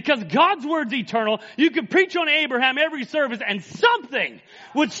 Because God's word's eternal. You could preach on Abraham every service and something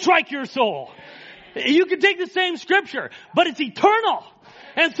would strike your soul. You could take the same scripture, but it's eternal.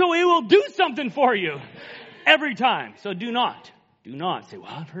 And so it will do something for you every time. So do not say, well,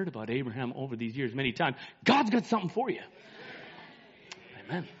 I've heard about Abraham over these years many times. God's got something for you.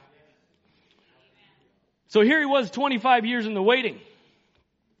 Amen. So here he was 25 years in the waiting.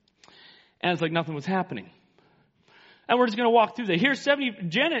 And it's like nothing was happening. And we're just going to walk through that. Here's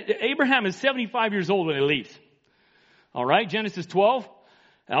Abraham is 75 years old when he leaves. All right, Genesis 12.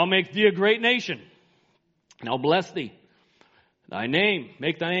 I'll make thee a great nation. And I'll bless thee.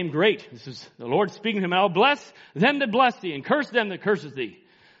 Make thy name great. This is the Lord speaking to him. I'll bless them that bless thee and curse them that curses thee.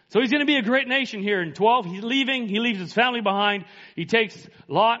 So he's going to be a great nation here in 12. He's leaving. He leaves his family behind. He takes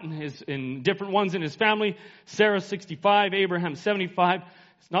Lot and different ones in his family. Sarah 65, Abraham 75.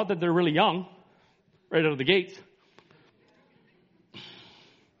 It's not that they're really young, right out of the gates.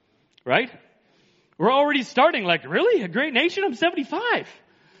 Right? We're already starting like, really? A great nation? I'm 75.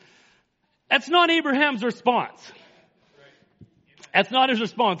 That's not Abraham's response. That's not his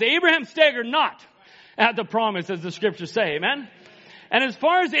response. Abraham staggered not at the promise, as the scriptures say. Amen? And as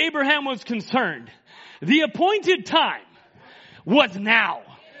far as Abraham was concerned, the appointed time was now.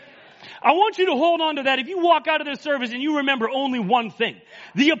 I want you to hold on to that. If you walk out of this service and you remember only one thing,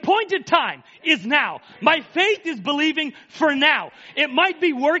 the appointed time is now. My faith is believing for now. It might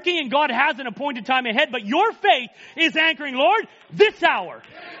be working and God has an appointed time ahead, but your faith is anchoring, Lord, this hour,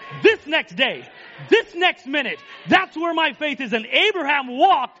 this next day, this next minute. That's where my faith is. And Abraham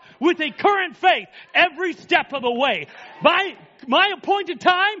walked with a current faith every step of the way. My appointed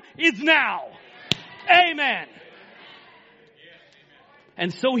time is now. Amen.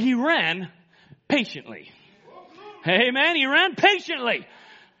 And so he ran patiently. Amen. He ran patiently.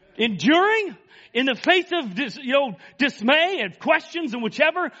 Enduring in the face of dismay and questions and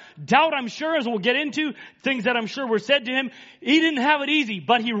whichever doubt, I'm sure, as we'll get into, things that I'm sure were said to him. He didn't have it easy,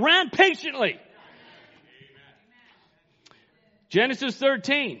 but he ran patiently. Genesis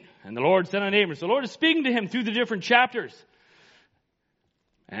 13. And the Lord said unto Abram. So the Lord is speaking to him through the different chapters.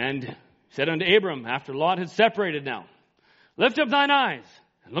 And said unto Abram, after Lot had separated now, lift up thine eyes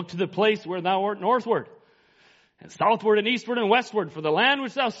and look to the place where thou art northward and southward and eastward and westward. For the land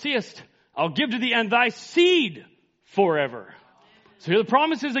which thou seest, I'll give to thee and thy seed forever. So here the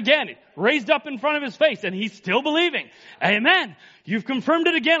promise is again raised up in front of his face, and he's still believing. Amen. You've confirmed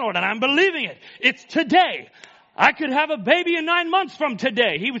it again, Lord, and I'm believing it. It's today. I could have a baby in 9 months from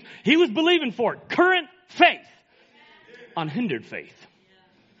today. He was believing for it. Current faith. Unhindered faith.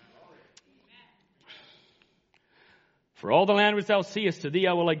 For all the land which thou seest, to thee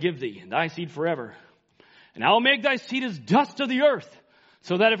I will give thee, and thy seed forever. And I will make thy seed as dust of the earth,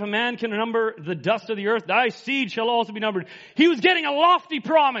 so that if a man can number the dust of the earth, thy seed shall also be numbered. He was getting a lofty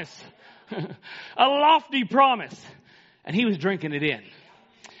promise. A lofty promise. And he was drinking it in.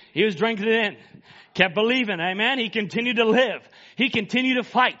 He was drinking it in. Kept believing, amen. He continued to live. He continued to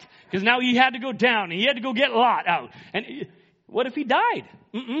fight. Because now he had to go down. He had to go get Lot out. And what if he died?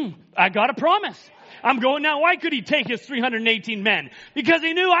 I got a promise. I'm going now. Why could he take his 318 men? Because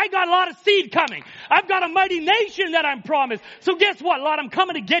he knew I got a lot of seed coming. I've got a mighty nation that I'm promised. So guess what, Lot? I'm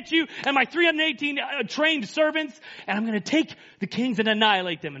coming to get you and my 318 trained servants. And I'm going to take the kings and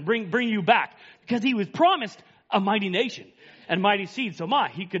annihilate them and bring you back. Because he was promised a mighty nation and mighty seed. So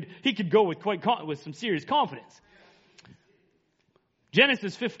he could go with some serious confidence.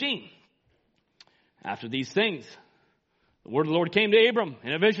 Genesis 15. After these things, the word of the Lord came to Abram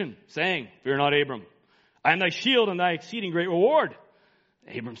in a vision, saying, Fear not, Abram. I am thy shield and thy exceeding great reward.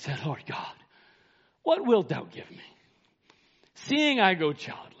 Abram said, Lord God, what wilt thou give me, seeing I go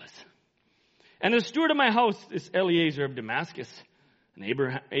childless? And the steward of my house is Eliezer of Damascus.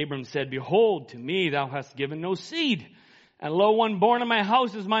 And Abram said, Behold, to me thou hast given no seed, and lo, one born in my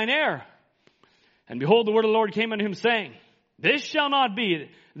house is mine heir. And behold, the word of the Lord came unto him, saying, This shall not be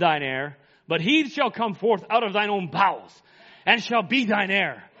thine heir, but he shall come forth out of thine own bowels, and shall be thine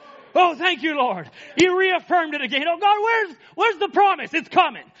heir. Oh, thank you, Lord. He reaffirmed it again. Oh, God, where's the promise? It's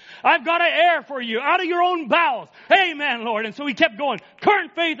coming. I've got an heir for you out of your own bowels. Amen, Lord. And so he kept going.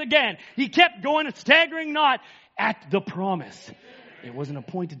 Current faith again. He kept going, staggering not at the promise. It was an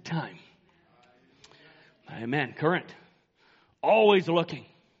appointed time. Amen. Current. Always looking.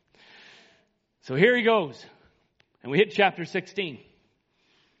 So here he goes. And we hit chapter 16.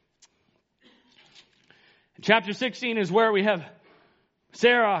 And chapter 16 is where we have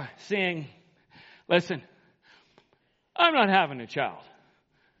Sarah saying, Listen, I'm not having a child.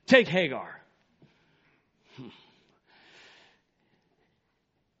 Take Hagar.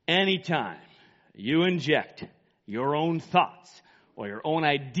 Anytime you inject your own thoughts or your own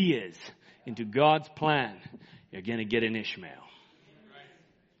ideas into God's plan, you're going to get an Ishmael.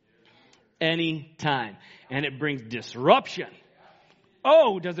 Anytime. And it brings disruption.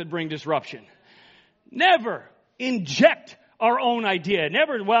 Oh, does it bring disruption? Never inject our own idea.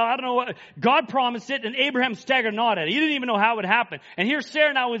 Never, well, I don't know what, God promised it and Abraham staggered not at it. He didn't even know how it would happen. And here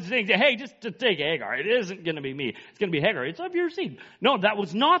Sarah now was saying, hey, just to take Hagar. It isn't going to be me. It's going to be Hagar. It's of your seed. No, that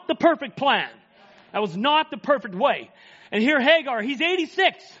was not the perfect plan. That was not the perfect way. And here Hagar, he's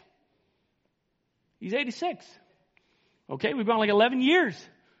 86. He's 86. Okay, we've gone like 11 years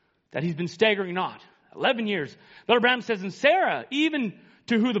that he's been staggering not. 11 years. Brother Branham says, and Sarah, even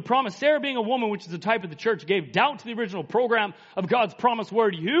to who the promise, Sarah being a woman, which is the type of the church, gave doubt to the original program of God's promised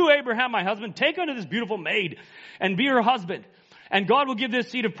word. You, Abraham, my husband, take unto this beautiful maid and be her husband. And God will give this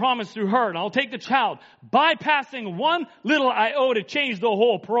seed of promise through her, and I'll take the child, bypassing one little iota to change the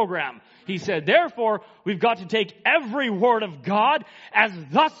whole program. He said, therefore, we've got to take every word of God as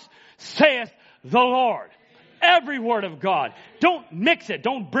thus saith the Lord. Every word of God. Don't mix it.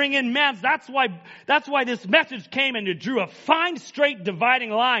 Don't bring in man's. That's why this message came and it drew a fine, straight dividing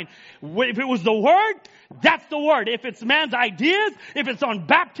line. If it was the word, that's the word. If it's man's ideas, if it's on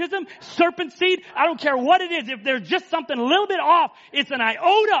baptism, serpent seed, I don't care what it is. If there's just something a little bit off, it's an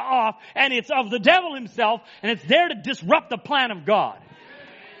iota off and it's of the devil himself and it's there to disrupt the plan of God.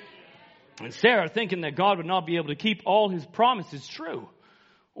 And Sarah thinking that God would not be able to keep all his promises true.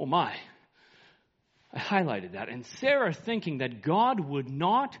 Oh my. I highlighted that. And Sarah thinking that God would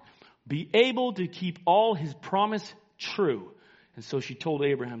not be able to keep all his promise true. And so she told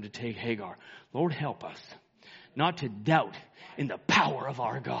Abraham to take Hagar. Lord, help us not to doubt in the power of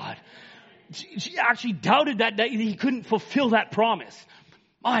our God. She actually doubted that he couldn't fulfill that promise.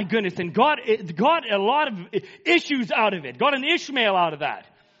 My goodness. And God got a lot of issues out of it. Got an Ishmael out of that.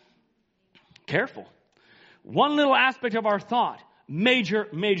 Careful. One little aspect of our thought. Major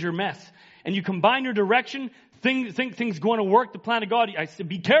mess. And you combine your direction, think things going to work, the plan of God. I said,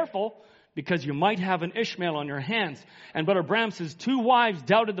 be careful, because you might have an Ishmael on your hands. And Brother Branham says, 2 wives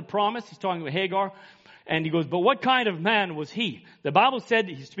doubted the promise. He's talking about Hagar. And he goes, but what kind of man was he? The Bible said,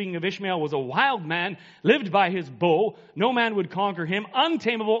 he's speaking of Ishmael, was a wild man, lived by his bow. No man would conquer him,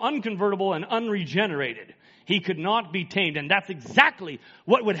 untamable, unconvertible, and unregenerated. He could not be tamed. And that's exactly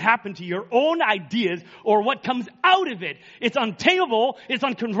what would happen to your own ideas or what comes out of it. It's untamable. It's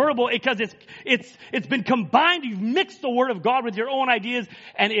unconvertible because it's been combined. You've mixed the word of God with your own ideas.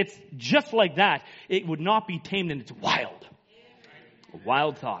 And it's just like that. It would not be tamed and it's wild. A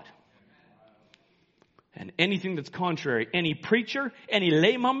wild thought. And anything that's contrary, any preacher, any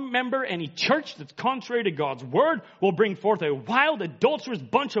lay member, any church that's contrary to God's word will bring forth a wild, adulterous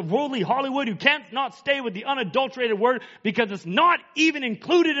bunch of worldly Hollywood who can't not stay with the unadulterated word because it's not even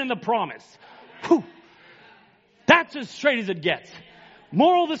included in the promise. Whew. That's as straight as it gets.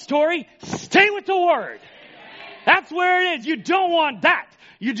 Moral of the story, stay with the word. That's where it is. You don't want that.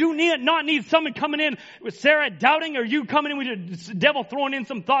 You do not need someone coming in with Sarah doubting, or you coming in with the devil throwing in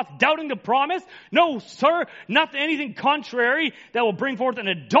some thoughts, doubting the promise. No, sir, nothing, anything contrary that will bring forth an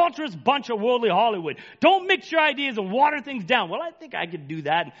adulterous bunch of worldly Hollywood. Don't mix your ideas and water things down. Well, I think I could do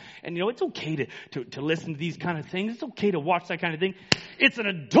that. And it's okay to listen to these kind of things. It's okay to watch that kind of thing. It's an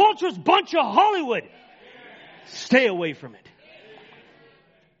adulterous bunch of Hollywood. Stay away from it.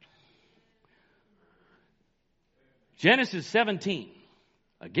 Genesis 17.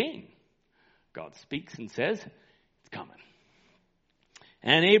 Again, God speaks and says, it's coming.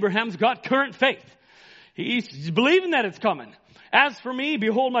 And Abraham's got current faith. He's believing that it's coming. As for me,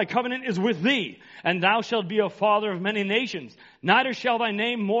 behold, my covenant is with thee, and thou shalt be a father of many nations. Neither shall thy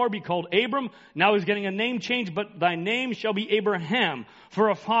name more be called Abram. Now he's getting a name change, but thy name shall be Abraham. For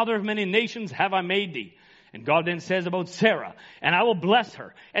a father of many nations have I made thee. And God then says about Sarah, and I will bless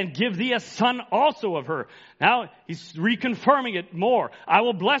her and give thee a son also of her. Now he's reconfirming it more. I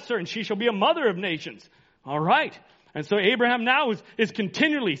will bless her and she shall be a mother of nations. All right. And so Abraham now is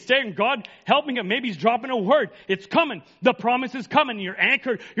continually saying, God helping him. Maybe he's dropping a word. It's coming. The promise is coming. You're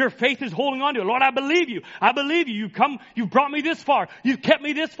anchored. Your faith is holding on to it. Lord, I believe you. I believe you. You've brought me this far. You've kept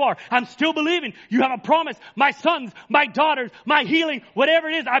me this far. I'm still believing. You have a promise. My sons, my daughters, my healing, whatever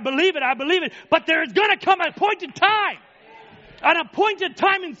it is, I believe it. I believe it. But there is going to come an appointed time. An appointed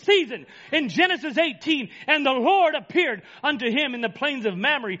time and season in Genesis 18. And the Lord appeared unto him in the plains of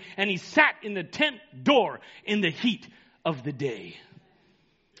Mamre, and he sat in the tent door in the heat of the day.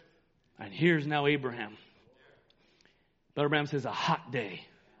 And here's now Abraham. But Abraham says a hot day.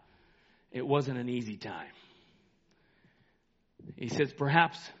 It wasn't an easy time. He says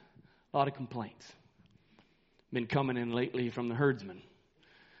perhaps a lot of complaints been coming in lately from the herdsmen.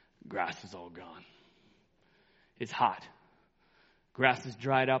 Grass is all gone. It's hot. Grass is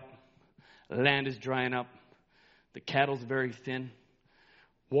dried up. Land is drying up. The cattle's very thin.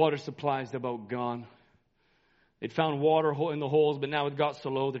 Water supply's about gone. They'd found water in the holes, but now it got so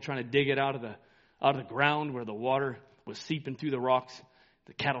low they're trying to dig it out of the ground where the water was seeping through the rocks.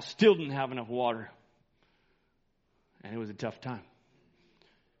 The cattle still didn't have enough water. And it was a tough time.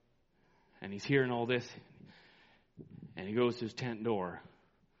 And he's hearing all this. And he goes to his tent door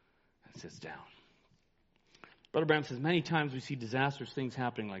and sits down. Brother Branham says many times we see disastrous things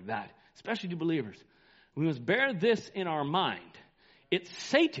happening like that, especially to believers. We must bear this in our mind. It's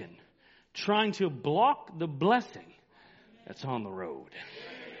Satan trying to block the blessing that's on the road.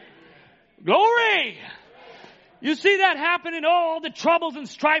 Glory! You see that happening, all the troubles and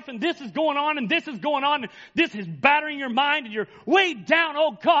strife, and this is going on, and this is going on, and this is battering your mind, and you're weighed down.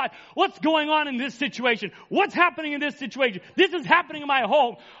 Oh God, what's going on in this situation? What's happening in this situation? This is happening in my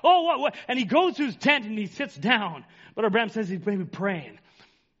home. Oh, what? And he goes to his tent and he sits down. But Abraham says he's maybe praying.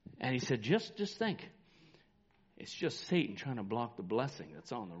 And he said, just think. It's just Satan trying to block the blessing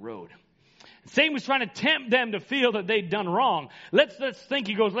that's on the road. Satan was trying to tempt them to feel that they'd done wrong. Let's think,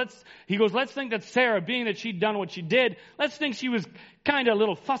 let's think that Sarah, being that she'd done what she did, let's think she was kind of a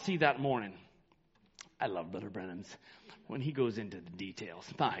little fussy that morning. I love Brother Branham's when he goes into the details.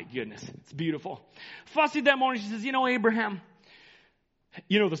 My goodness, it's beautiful. Fussy that morning, she says, Abraham,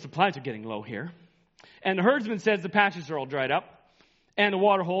 the supplies are getting low here. And the herdsman says the patches are all dried up and the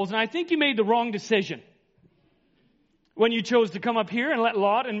water holes. And I think you made the wrong decision when you chose to come up here and let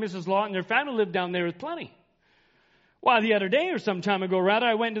Lot and Mrs. Lot and their family live down there with plenty. Why, the other day, or some time ago rather,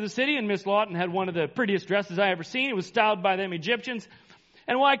 I went to the city and Miss Lawton had one of the prettiest dresses I ever seen. It was styled by them Egyptians.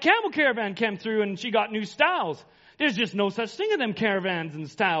 And why, a camel caravan came through and she got new styles. There's just no such thing as them caravans and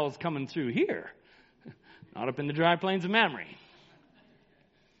styles coming through here. Not up in the dry plains of Mamre.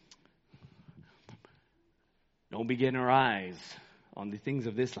 Don't be getting our eyes on the things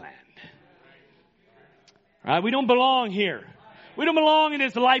of this land. Right? We don't belong here. We don't belong in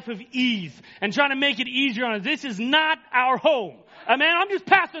this life of ease and trying to make it easier on us. This is not our home. Amen. I'm just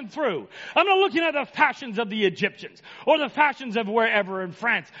passing through. I'm not looking at the fashions of the Egyptians or the fashions of wherever in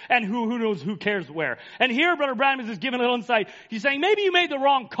France and who knows who cares where. And here Brother Branham is just giving a little insight. He's saying maybe you made the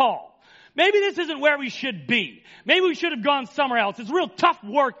wrong call. Maybe this isn't where we should be. Maybe we should have gone somewhere else. It's real tough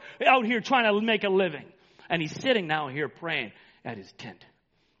work out here trying to make a living. And he's sitting now here praying at his tent.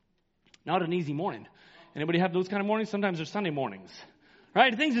 Not an easy morning. Anybody have those kind of mornings? Sometimes they're Sunday mornings.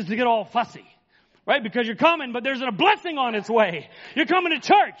 Right? Things is to get all fussy. Right? Because you're coming, but there's a blessing on its way. You're coming to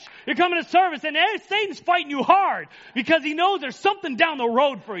church. You're coming to service. And Satan's fighting you hard because he knows there's something down the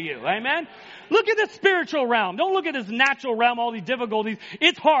road for you. Amen? Look at the spiritual realm. Don't look at this natural realm, all these difficulties.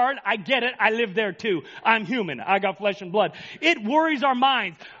 It's hard. I get it. I live there too. I'm human. I got flesh and blood. It worries our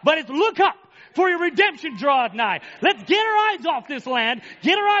minds. But it's look up. For your redemption draweth nigh. Let's get our eyes off this land,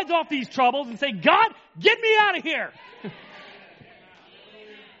 get our eyes off these troubles, and say, God, get me out of here.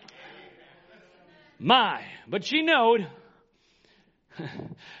 But she knowed.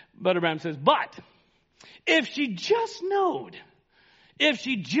 Brother Branham says, but if she just knowed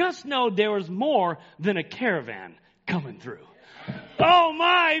there was more than a caravan coming through. Oh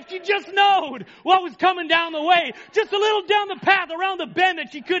my, if she just knowed what was coming down the way, just a little down the path around the bend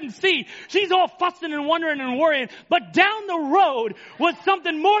that she couldn't see. She's all fussing and wondering and worrying. But down the road was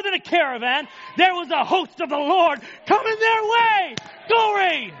something more than a caravan. There was a host of the Lord coming their way.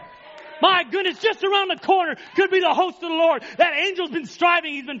 Glory! My goodness, just around the corner could be the host of the Lord. That angel's been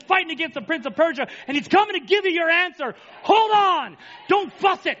striving. He's been fighting against the prince of Persia, and he's coming to give you your answer. Hold on. Don't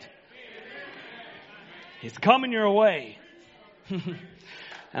fuss it. It's coming your way.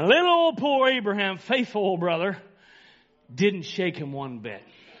 And little old poor Abraham, faithful old brother, didn't shake him one bit.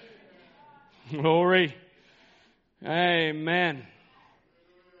 Glory. Amen.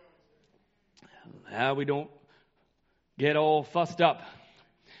 Now we don't get all fussed up.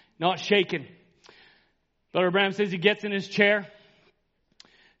 Not shaken. Brother Abraham says he gets in his chair,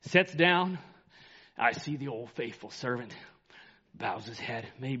 sits down. I see the old faithful servant, bows his head.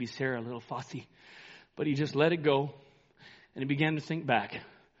 Maybe Sarah a little fussy, but he just let it go, and he began to think back.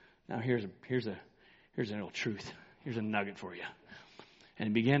 Now here's a little truth. Here's a nugget for you. And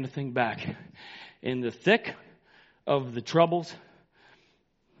he began to think back. In the thick of the troubles,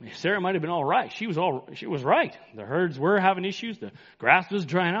 Sarah might have been all right. She was right. The herds were having issues. The grass was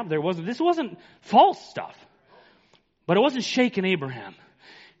drying up. This wasn't false stuff. But it wasn't shaking Abraham.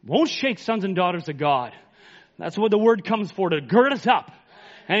 It won't shake sons and daughters of God. That's what the word comes for, to gird us up.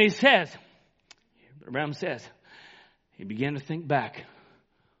 And he says, Abraham says, he began to think back,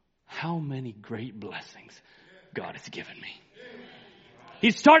 how many great blessings God has given me. He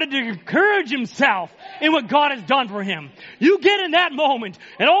started to encourage himself in what God has done for him. You get in that moment,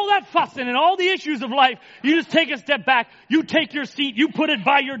 and all that fussing and all the issues of life, you just take a step back, you take your seat, you put it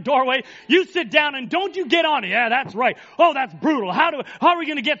by your doorway, you sit down, and don't you get on it. Yeah, that's right. Oh, that's brutal. How are we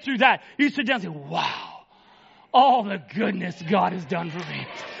going to get through that? You sit down and say, wow. All the goodness God has done for me.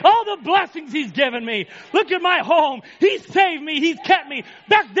 All the blessings He's given me. Look at my home. He saved me. He's kept me.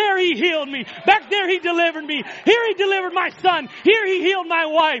 Back there He healed me. Back there He delivered me. Here He delivered my son. Here He healed my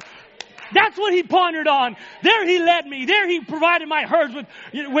wife. That's what he pondered on. There He led me. There He provided my herds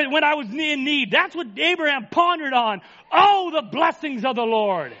when I was in need. That's what Abraham pondered on. Oh, the blessings of the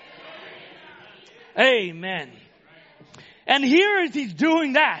Lord. Amen. And here as he's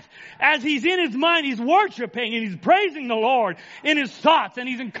doing that, as he's in his mind, he's worshiping and he's praising the Lord in his thoughts, and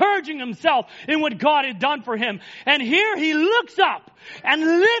he's encouraging himself in what God had done for him. And here he looks up and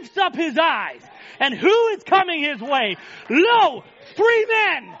lifts up his eyes. And who is coming his way? Lo, 3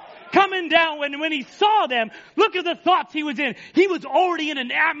 men coming down. When he saw them, look at the thoughts he was in. He was already in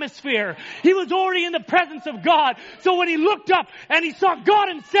an atmosphere. He was already in the presence of God. So when he looked up and he saw God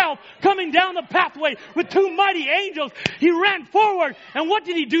Himself coming down the pathway with 2 mighty angels, he ran forward. And what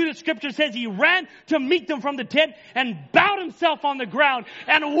did he do? The scripture says he ran to meet them from the tent and bowed himself on the ground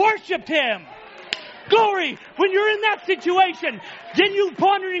and worshiped Him. Glory. When you're in that situation, then you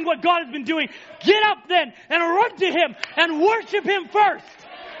pondering what God has been doing, get up then and run to Him and worship Him first.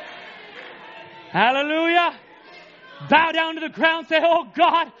 Hallelujah. Bow down to the ground. Say, oh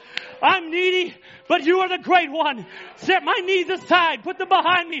God, I'm needy, but You are the great one. Set my needs aside. Put them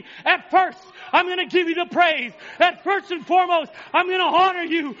behind me. At first, I'm going to give You the praise. At first and foremost, I'm going to honor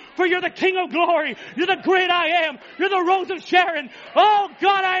You, for You're the King of glory. You're the great I am. You're the Rose of Sharon. Oh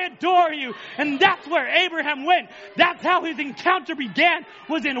God, I adore You. And that's where Abraham went. That's how his encounter began,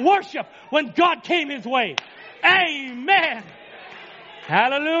 was in worship when God came his way. Amen.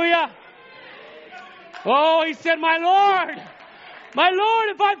 Hallelujah. Oh, he said, my Lord,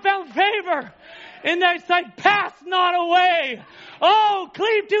 if I found favor in Thy sight, pass not away. Oh,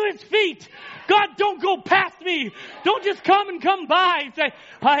 cleave to His feet. God, don't go past me. Don't just come by. Say,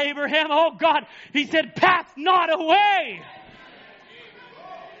 hi, Abraham. Oh, God. He said, pass not away.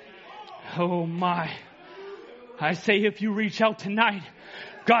 Oh, my. I say, if you reach out tonight,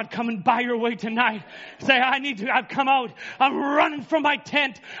 God coming by your way tonight. Say, I've come out. I'm running from my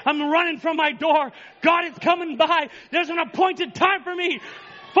tent. I'm running from my door. God is coming by. There's an appointed time for me.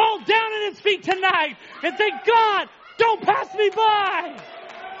 Fall down at His feet tonight and say, God, don't pass me by.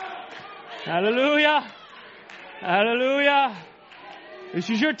 Hallelujah. Hallelujah. This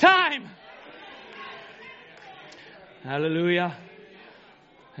is your time. Hallelujah.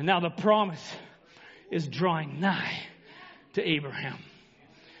 And now the promise is drawing nigh to Abraham.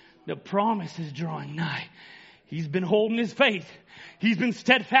 The promise is drawing nigh. He's been holding his faith. He's been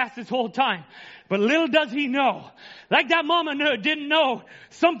steadfast this whole time. But little does he know, like that mama didn't know,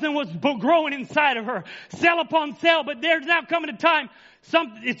 something was growing inside of her. Cell upon cell, but there's now coming a time,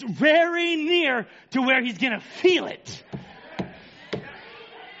 it's very near to where he's going to feel it.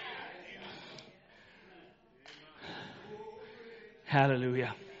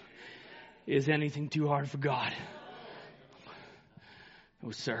 Hallelujah. Is anything too hard for God?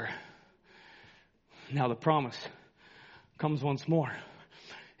 Oh, sir. Now the promise comes once more.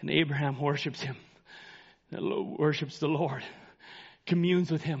 And Abraham worships Him. Worships the Lord.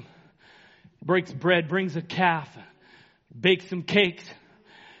 Communes with Him. Breaks bread, brings a calf. Bakes some cakes.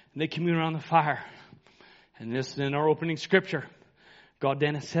 And they commune around the fire. And this in our opening scripture, God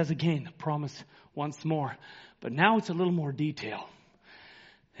then says again, the promise once more. But now it's a little more detail.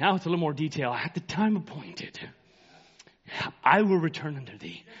 Now it's a little more detail. At the time appointed, I will return unto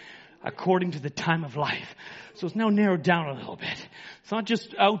thee according to the time of life. So it's now narrowed down a little bit. It's not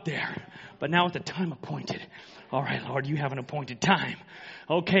just out there, but now at the time appointed. All right, Lord, you have an appointed time.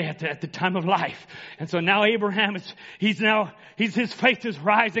 Okay, at the time of life. And so now Abraham his faith is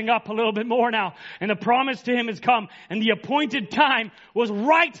rising up a little bit more now. And the promise to him has come. And the appointed time was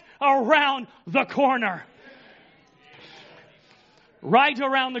right around the corner. Right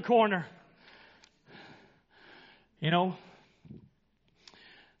around the corner. You know,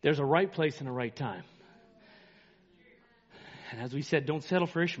 there's a right place and a right time. And as we said, don't settle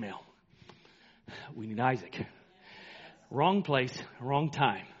for Ishmael. We need Isaac. Wrong place, wrong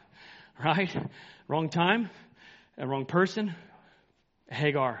time. Right? Wrong time, and wrong person,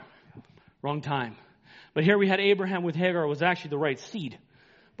 Hagar. Wrong time. But here we had Abraham with Hagar. It was actually the right seed,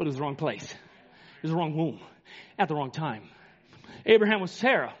 but it was the wrong place. It was the wrong womb at the wrong time. Abraham with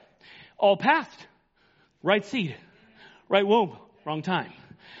Sarah. All past. Right seed. Right womb. Wrong time.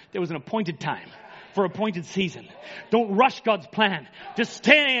 There was an appointed time for appointed season. Don't rush God's plan. Just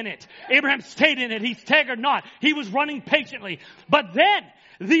stay in it. Abraham stayed in it. He staggered not. He was running patiently. But then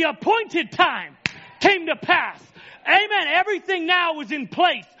the appointed time came to pass. Amen. Everything now was in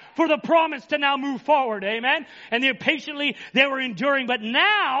place for the promise to now move forward. Amen. And they were enduring. But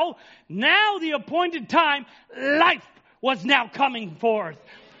now the appointed time, life was now coming forth.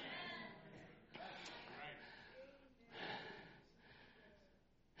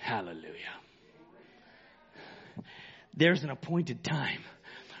 Hallelujah. There's an appointed time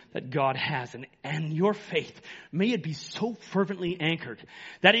that God has. And your faith, may it be so fervently anchored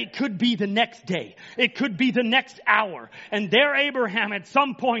that it could be the next day. It could be the next hour. And there Abraham at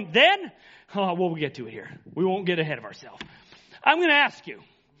some point then, we'll get to it here. We won't get ahead of ourselves. I'm going to ask you,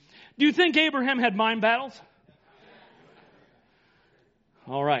 do you think Abraham had mind battles?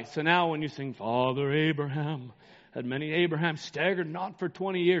 All right. So now when you sing, Father Abraham had many, Abraham staggered not for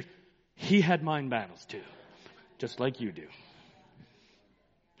 20 years. He had mind battles too. Just like you do.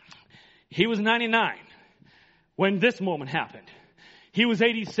 He was 99 when this moment happened. He was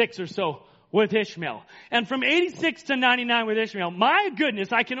 86 or so with Ishmael. And from 86 to 99 with Ishmael, my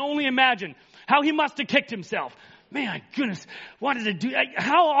goodness, I can only imagine how he must have kicked himself. My goodness, what did it do?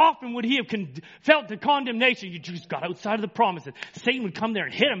 How often would he have felt the condemnation? You just got outside of the promise. And Satan would come there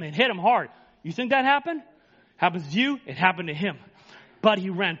and hit him hard. You think that happened? Happens to you? It happened to him. But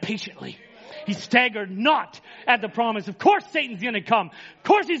he ran patiently. He staggered not at the promise. Of course Satan's going to come. Of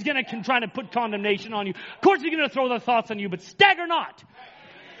course he's going to try to put condemnation on you. Of course he's going to throw the thoughts on you. But stagger not.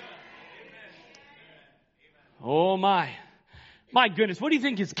 Oh my. My goodness. What do you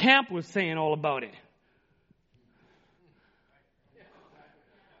think his camp was saying all about it?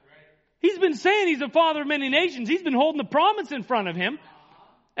 He's been saying he's the father of many nations. He's been holding the promise in front of him.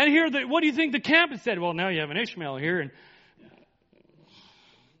 And here, what do you think the camp has said? Well, now you have an Ishmael here. And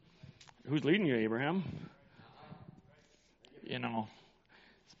who's leading you, Abraham? You know,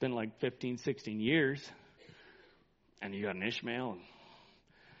 it's been like 15, 16 years. And you got an Ishmael and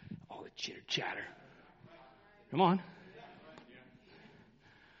all the chitter chatter. Come on.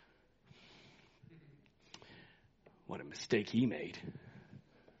 What a mistake he made.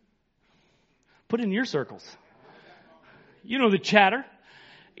 Put it in your circles. You know the chatter.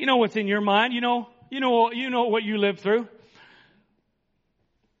 You know what's in your mind. You know what you lived through.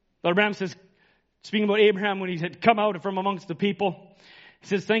 Brother Branham says, speaking about Abraham when he had come out from amongst the people, he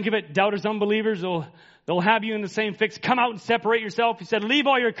says, think of it, doubters, unbelievers, they'll have you in the same fix. Come out and separate yourself. He said, leave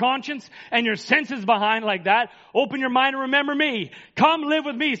all your conscience and your senses behind like that. Open your mind and remember me. Come live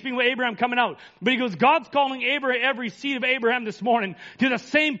with me. Speaking of Abraham coming out. But he goes, God's calling every seed of Abraham this morning to the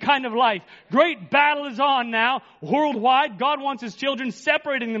same kind of life. Great battle is on now. Worldwide, God wants his children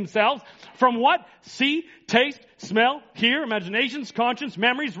separating themselves from what? See, taste, smell, hear, imaginations, conscience,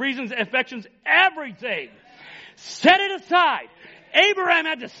 memories, reasons, affections, everything. Set it aside. Abraham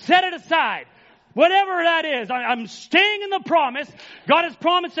had to set it aside. Whatever that is, I'm staying in the promise. God has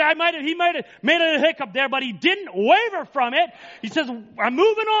promised that he might have made a hiccup there, but he didn't waver from it. He says, I'm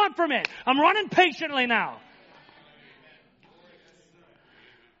moving on from it. I'm running patiently now.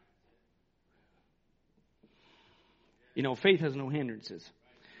 You know, faith has no hindrances.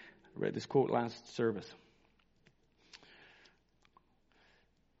 I read this quote last service.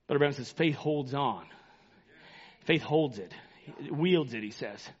 Brother Branham says, faith holds on. Faith holds it. It wields it, he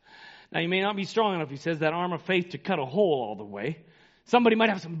says. Now, you may not be strong enough, he says, that arm of faith to cut a hole all the way. Somebody might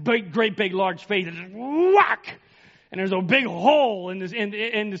have some great big, large faith and just whack. And there's a big hole in this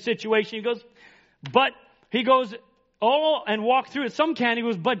in the situation. He goes, and walk through it. Some can. He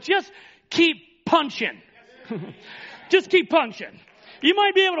goes, but just keep punching. Just keep punching. You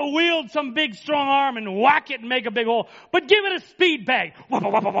might be able to wield some big strong arm and whack it and make a big hole, but give it a speed bag.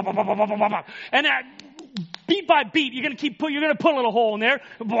 And beat by beat, you're going to put a little hole in there.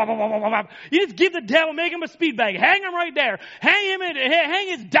 You just give the devil, make him a speed bag. Hang him right there. Hang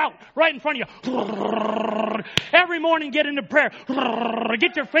his doubt right in front of you. Every morning get into prayer.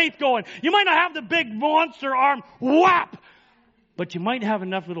 Get your faith going. You might not have the big monster arm, whap, but you might have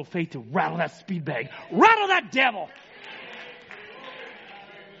enough little faith to rattle that speed bag. Rattle that devil.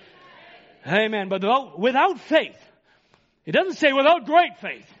 Amen. But without faith, it doesn't say without great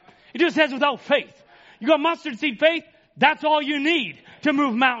faith. It just says without faith. You got mustard seed faith, that's all you need to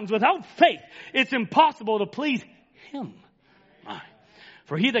move mountains. Without faith, it's impossible to please Him.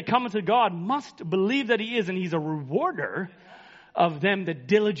 For he that cometh to God must believe that He is, and He's a rewarder of them that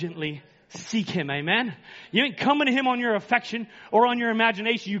diligently seek Him. Amen. You ain't coming to Him on your affection or on your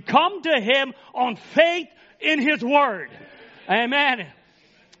imagination. You come to Him on faith in His Word. Amen.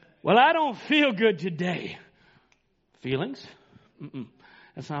 Well, I don't feel good today. Feelings?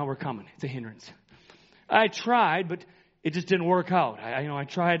 That's not how we're coming. It's a hindrance. I tried, but it just didn't work out. I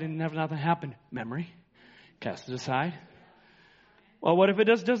tried and nothing happened. Memory. Cast it aside. Well, what if it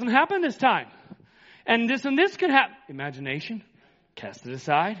doesn't happen this time? And this can happen. Imagination. Cast it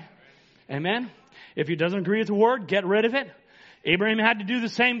aside. Amen. If it doesn't agree with the Word, get rid of it. Abraham had to do the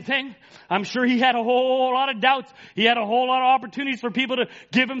same thing. I'm sure he had a whole lot of doubts. He had a whole lot of opportunities for people to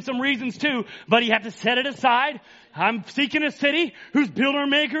give him some reasons too. But he had to set it aside. I'm seeking a city whose builder and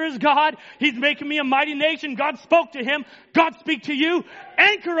maker is God. He's making me a mighty nation. God spoke to him. God speak to you.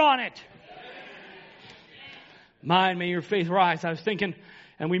 Anchor on it. Mine, may your faith rise. I was thinking,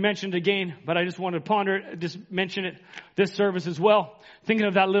 and we mentioned again, but I just wanted to ponder it, just mention it this service as well. Thinking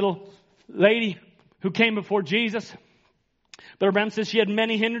of that little lady who came before Jesus. Brother Branham says she had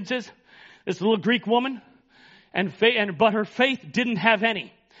many hindrances. This little Greek woman, but her faith didn't have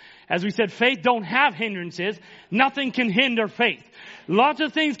any. As we said, faith don't have hindrances. Nothing can hinder faith. Lots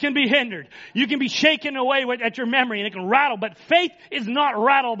of things can be hindered. You can be shaken away at your memory and it can rattle, but faith is not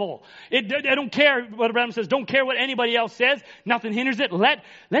rattleable. I don't care what Branham says. Don't care what anybody else says. Nothing hinders it.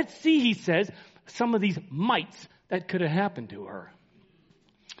 Let's see, he says, some of these mites that could have happened to her.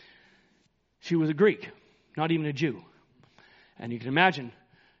 She was a Greek, not even a Jew. And you can imagine,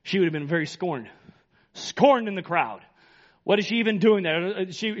 she would have been very scorned in the crowd. What is she even doing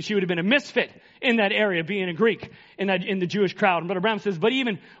there? She would have been a misfit in that area, being a Greek in the Jewish crowd. And Brother Branham says, but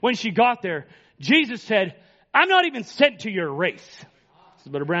even when she got there, Jesus said, I'm not even sent to your race. This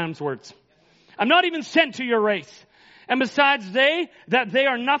is Brother Branham's words. I'm not even sent to your race. And besides they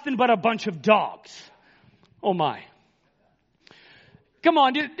are nothing but a bunch of dogs. Oh my. Come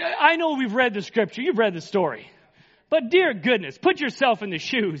on, dude, I know we've read the scripture. You've read the story. But dear goodness, put yourself in the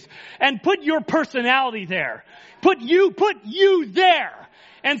shoes and put your personality there. Put you there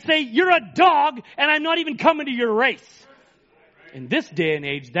and say, you're a dog and I'm not even coming to your race. In this day and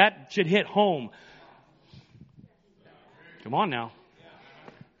age, that should hit home. Come on now.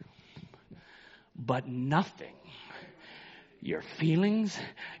 But nothing. Your feelings,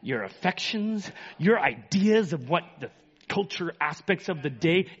 your affections, your ideas of what the culture aspects of the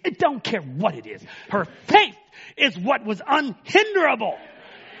day, it don't care what it is. Her faith is what was unhinderable.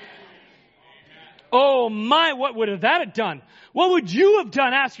 Oh my, what would have that have done? What would you have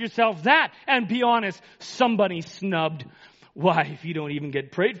done? Ask yourself that and be honest. Somebody snubbed. Why, if you don't even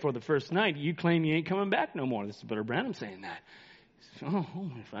get prayed for the first night, you claim you ain't coming back no more. This is Brother Branham saying that. Oh,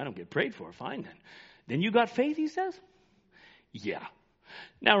 if I don't get prayed for, fine then. Then you got faith, he says? Yeah.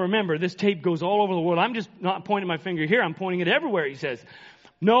 Now remember, this tape goes all over the world. I'm just not pointing my finger here. I'm pointing it everywhere, he says.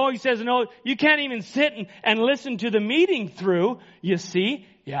 No, you can't even sit and listen to the meeting through. You see?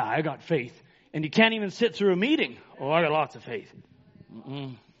 Yeah, I got faith. And you can't even sit through a meeting. Oh, I got lots of faith.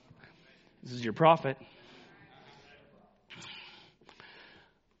 This is your prophet.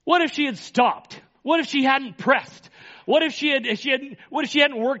 What if she had stopped? What if she hadn't pressed? What if she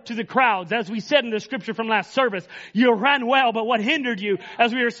hadn't worked to the crowds? As we said in the scripture from last service, you ran well, but what hindered you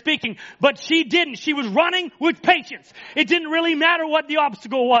as we were speaking? But she didn't. She was running with patience. It didn't really matter what the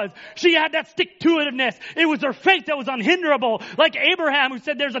obstacle was. She had that stick-to-itiveness. It was her faith that was unhinderable. Like Abraham, who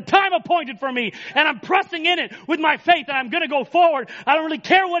said, there's a time appointed for me, and I'm pressing in it with my faith, and I'm going to go forward. I don't really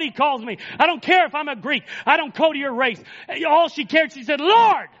care what he calls me. I don't care if I'm a Greek. I don't go to your race. All she cared, she said,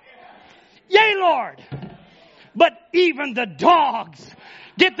 Lord! Yea, Lord! But even the dogs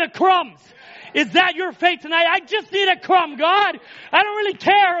get the crumbs. Is that your faith tonight? I just need a crumb, God. I don't really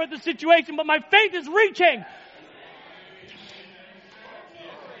care what the situation, but my faith is reaching.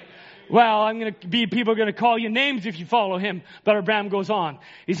 Well, people are going to call you names if you follow him. Brother Branham goes on.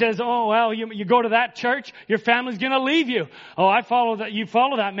 He says, oh, well, you go to that church, your family's going to leave you. Oh, you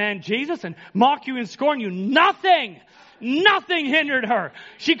follow that man Jesus and mock you and scorn you. Nothing hindered her.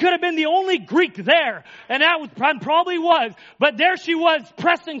 She could have been the only Greek there, and probably was. But there she was,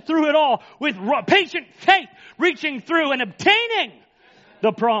 pressing through it all with patient faith, reaching through and obtaining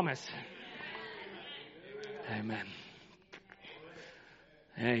the promise. Amen.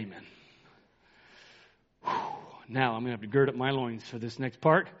 Amen. Whew. Now I'm going to have to gird up my loins for this next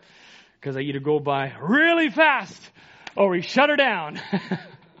part, because I either go by really fast or we shut her down.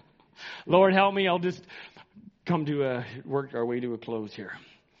 Lord help me, I'll just come to work our way to a close here.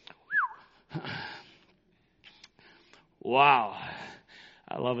 Wow.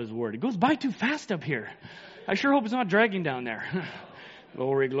 I love his word. It goes by too fast up here. I sure hope it's not dragging down there.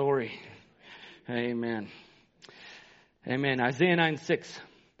 Glory, glory. Amen. Amen. Isaiah 9:6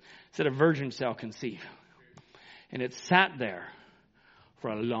 said a virgin shall conceive. And it sat there for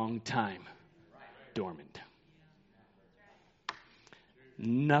a long time, dormant.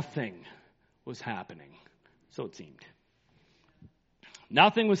 Nothing was happening. So it seemed.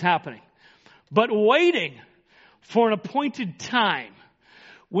 Nothing was happening. But waiting for an appointed time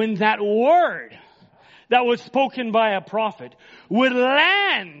when that word that was spoken by a prophet would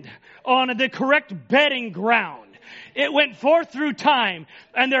land on the correct bedding ground. It went forth through time,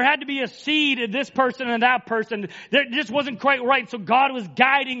 and there had to be a seed in this person and that person. It just wasn't quite right, so God was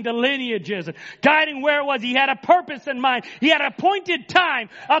guiding the lineages, and guiding where it was. He had a purpose in mind. He had an appointed time.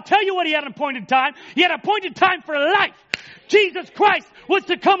 I'll tell you what he had an appointed time. He had an appointed time for life. Jesus Christ was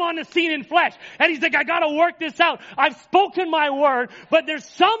to come on the scene in flesh. And he's like, I got to work this out. I've spoken my word, but there's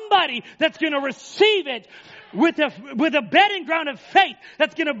somebody that's going to receive it with a bedding ground of faith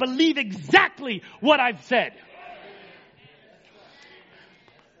that's going to believe exactly what I've said.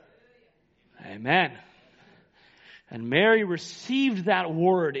 Amen. And Mary received that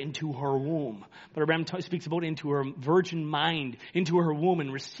word into her womb. But Abraham speaks about into her virgin mind, into her womb,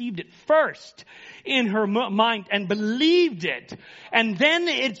 and received it first in her mind and believed it. And then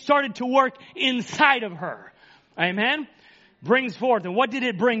it started to work inside of her. Amen. Brings forth. And what did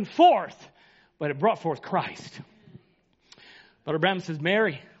it bring forth? But it brought forth Christ. But Abraham says,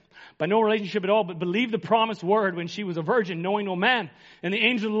 Mary, by no relationship at all, but believed the promised word when she was a virgin, knowing no man. And the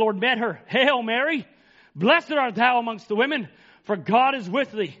angel of the Lord met her. Hail, Mary, blessed art thou amongst the women, for God is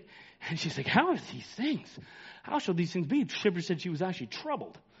with thee. And she's like, how are these things? How shall these things be? Shipper said she was actually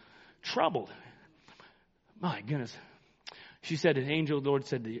troubled. Troubled. My goodness. She said, an angel of the Lord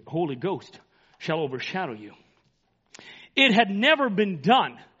said, the Holy Ghost shall overshadow you. It had never been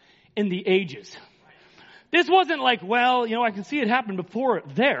done in the ages. This wasn't like, well, I can see it happen before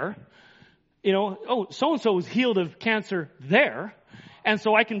there. So-and-so was healed of cancer there. And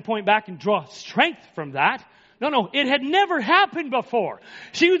so I can point back and draw strength from that. No, it had never happened before.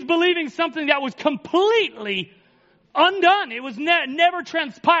 She was believing something that was completely undone. It was never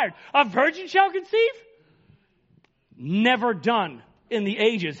transpired. A virgin shall conceive? Never done in the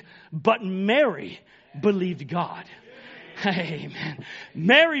ages. But Mary believed God. Amen.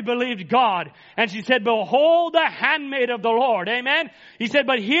 Mary believed God. And she said, behold the handmaid of the Lord. Amen. He said,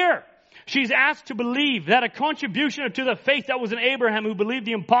 but here, she's asked to believe that a contribution to the faith that was in Abraham, who believed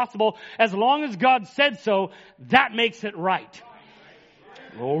the impossible, as long as God said so, that makes it right.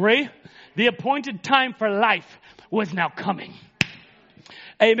 Glory. The appointed time for life was now coming.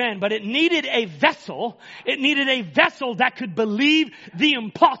 Amen. But it needed a vessel. It needed a vessel that could believe the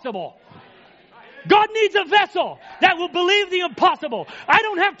impossible. God needs a vessel that will believe the impossible. I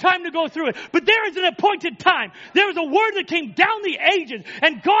don't have time to go through it, but there is an appointed time. There is a word that came down the ages,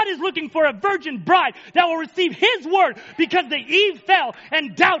 and God is looking for a virgin bride that will receive His word, because the Eve fell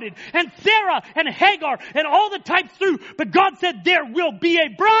and doubted, and Sarah and Hagar and all the types through. But God said there will be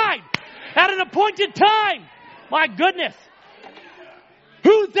a bride at an appointed time. My goodness.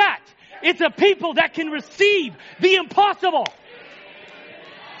 Who's that? It's a people that can receive the impossible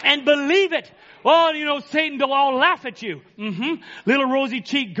and believe it. Well, Satan, they'll all laugh at you. Little rosy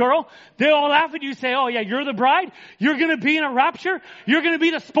cheeked girl. They'll all laugh at you, say, oh yeah, you're the bride? You're going to be in a rapture? You're going to be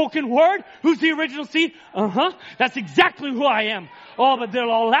the spoken word? Who's the original seed? That's exactly who I am. Oh, but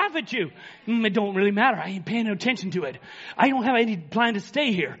they'll all laugh at you. It don't really matter. I ain't paying no attention to it. I don't have any plan to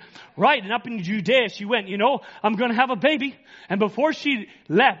stay here. Right. And up in Judea, she went, I'm going to have a baby. And before she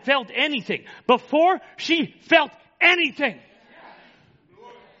felt anything,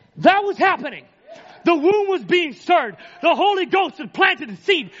 that was happening. The womb was being stirred. The Holy Ghost had planted a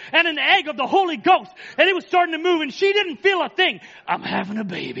seed and an egg of the Holy Ghost. And it was starting to move, and she didn't feel a thing. I'm having a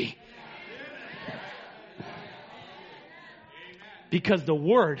baby. Because the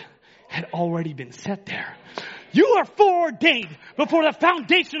word had already been set there. You are foreordained before the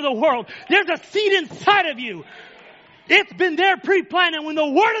foundation of the world. There's a seed inside of you. It's been there pre-planned, and when the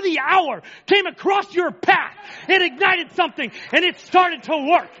word of the hour came across your path, it ignited something, and it started to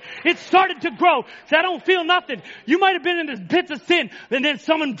work. It started to grow. So I don't feel nothing. You might have been in the pits of sin, and then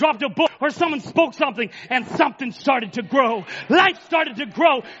someone dropped a book, or someone spoke something, and something started to grow. Life started to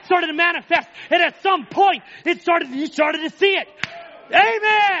grow, started to manifest, and at some point, you started to see it.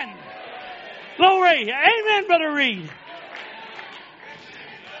 Amen! Glory! Amen, Brother Reed!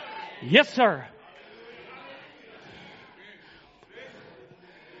 Yes, sir.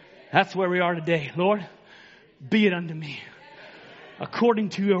 That's where we are today. Lord, be it unto me according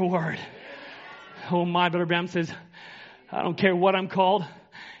to your word. Oh, my Brother Branham says, I don't care what I'm called.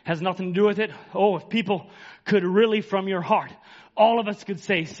 Has nothing to do with it. Oh, if people could really from your heart, all of us could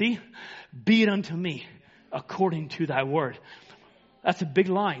say, see, be it unto me according to thy word. That's a big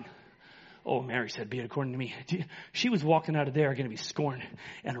line. Oh, Mary said, be it according to me. She was walking out of there going to be scorned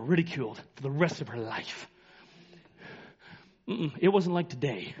and ridiculed for the rest of her life. It wasn't like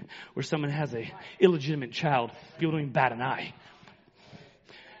today where someone has a illegitimate child. People don't even bat an eye.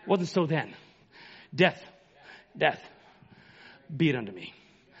 It wasn't so then. Death, be it unto me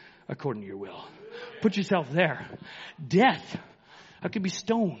according to your will. Put yourself there. Death, I could be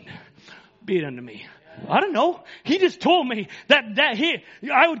stoned. Be it unto me. I don't know. He just told me that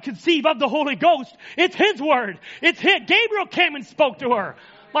I would conceive of the Holy Ghost. It's His word. It's His. Gabriel came and spoke to her.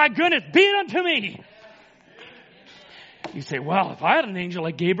 My goodness, be it unto me. You say, well, if I had an angel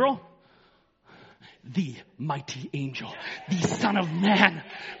like Gabriel, the mighty angel, the Son of Man,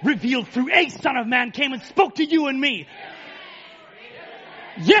 revealed through a Son of Man, came and spoke to you and me.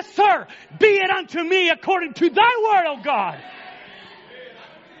 Yes, sir. Be it unto me according to thy word, O God.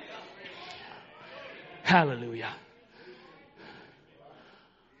 Hallelujah.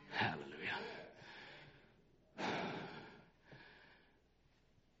 Hallelujah.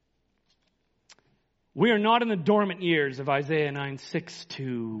 We are not in the dormant years of Isaiah 9:6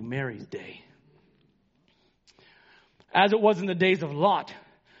 to Mary's day. As it was in the days of Lot,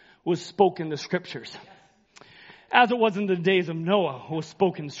 was spoken in the scriptures. As it was in the days of Noah, was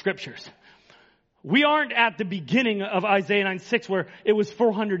spoken in the scriptures. We aren't at the beginning of Isaiah 9:6 where it was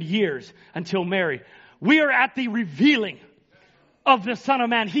 400 years until Mary. We are at the revealing of the Son of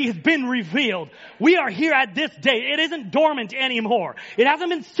Man. He has been revealed. We are here at this day. It isn't dormant anymore. It hasn't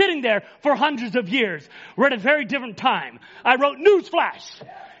been sitting there for hundreds of years. We're at a very different time. I wrote newsflash.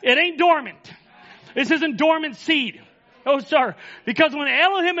 It ain't dormant. This isn't dormant seed. Oh, sir. Because when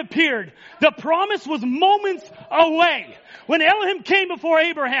Elohim appeared, the promise was moments away. When Elohim came before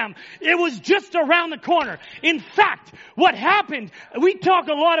Abraham, it was just around the corner. In fact, what happened, we talk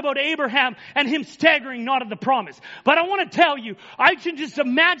a lot about Abraham and him staggering not at the promise. But I want to tell you, I can just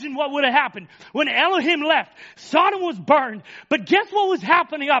imagine what would have happened. When Elohim left, Sodom was burned. But guess what was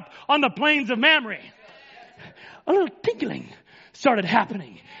happening up on the plains of Mamre? A little tinkling started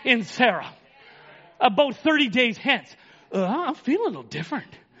happening in Sarah. About 30 days hence. I'm feeling a little different.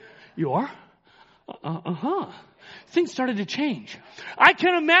 You are? Things started to change. I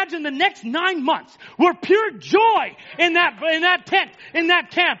can imagine the next 9 months were pure joy in that tent, in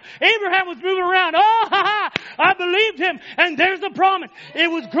that camp. Abraham was moving around. Oh, I believed him. And there's the promise. It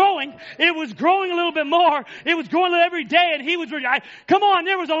was growing. It was growing a little bit more. It was growing every day. And he was, come on,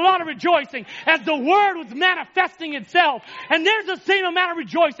 there was a lot of rejoicing as the word was manifesting itself. And there's the same amount of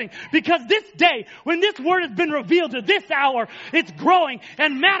rejoicing because this day, when this word has been revealed to this hour, it's growing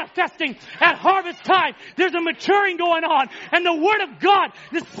and manifesting at harvest time. There's a maturing going on. And the word of God,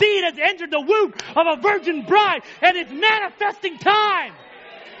 the seed has entered the womb of a virgin bride and it's manifesting time.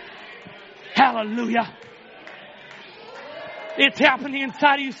 Hallelujah. It's happening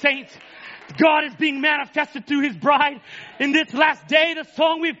inside of you, saints. God is being manifested through His bride. In this last day, the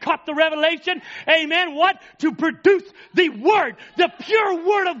song we've caught the revelation. Amen. What? To produce the word, the pure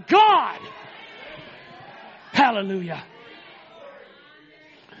word of God. Hallelujah.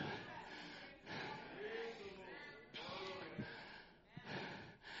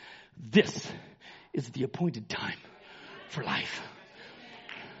 This is the appointed time for life.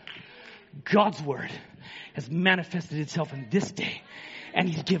 God's word has manifested itself in this day, and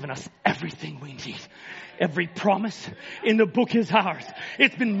He's given us everything we need. Every promise in the book is ours.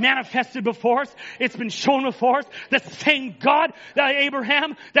 It's been manifested before us. It's been shown before us. The same God that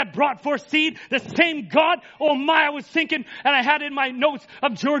Abraham that brought forth seed, the same God. Oh my, I was thinking, and I had in my notes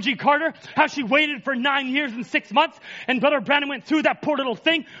of Georgie Carter, how she waited for 9 years and 6 months. And Brother Brandon went through that poor little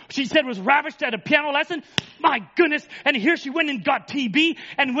thing. She said was ravished at a piano lesson. My goodness. And here she went and got TB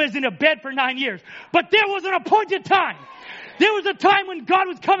and was in a bed for 9 years. But there was an appointed time. There was a time when God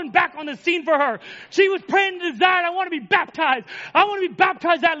was coming back on the scene for her. She was praying and desired, I want to be baptized. I want to be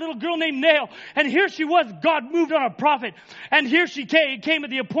baptized, that little girl named Nail. And here she was, God moved on a prophet. And here she came at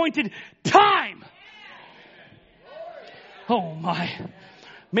the appointed time. Oh my.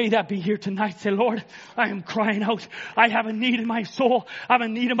 May that be here tonight. Say, Lord, I am crying out. I have a need in my soul. I have a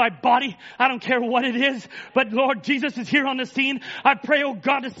need in my body. I don't care what it is. But Lord, Jesus is here on the scene. I pray, oh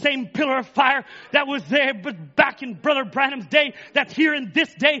God, the same pillar of fire that was there but back in Brother Branham's day, that's here in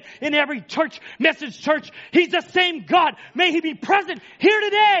this day, in every church, message church. He's the same God. May He be present here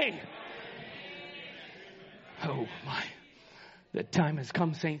today. Oh my. The time has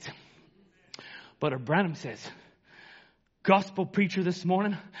come, saints. Brother Branham says, gospel preacher this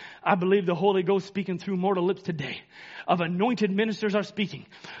morning, I believe the Holy Ghost speaking through mortal lips today of anointed ministers are speaking.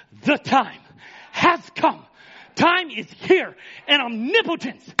 The time has come. Time is here. And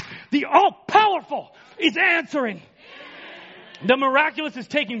omnipotence, the all-powerful, is answering. The miraculous is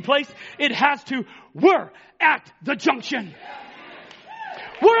taking place. It has to. We're at the junction.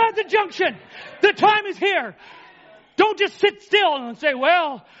 We're at the junction. The time is here. Don't just sit still and say,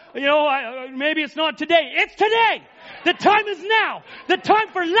 well, maybe it's not today. It's today. The time is now. The time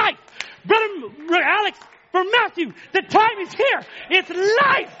for life. Brother Alex, for Matthew, the time is here. It's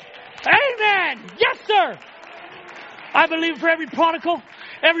life. Amen. Yes, sir. I believe for every prodigal,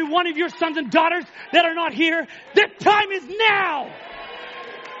 every one of your sons and daughters that are not here, the time is now.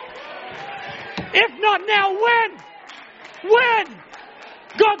 If not now, when? When?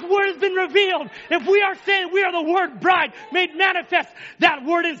 God's word has been revealed. If we are saying we are the word bride made manifest, that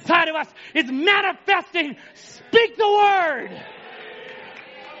word inside of us is manifesting. Speak the word.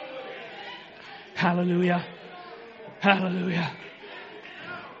 Hallelujah. Hallelujah.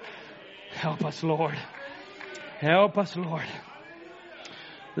 Help us, Lord. Help us, Lord.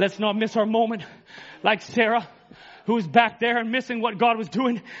 Let's not miss our moment like Sarah, who was back there and missing what God was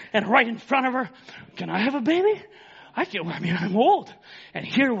doing, and right in front of her, can I have a baby? I'm old. And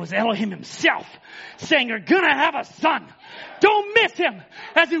here was Elohim himself saying, you're going to have a son. Don't miss him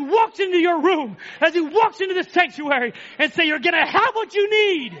as he walks into your room, as he walks into the sanctuary and say, you're going to have what you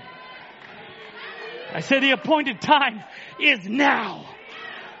need. I say the appointed time is now.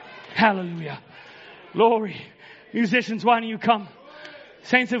 Hallelujah. Glory. Musicians, why don't you come?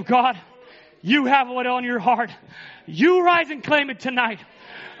 Saints of God, you have what on your heart. You rise and claim it tonight.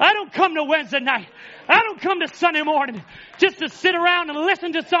 I don't come to Wednesday night. I don't come to Sunday morning just to sit around and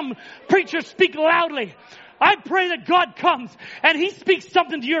listen to some preacher speak loudly. I pray that God comes and He speaks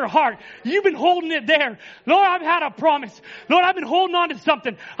something to your heart. You've been holding it there. Lord, I've had a promise. Lord, I've been holding on to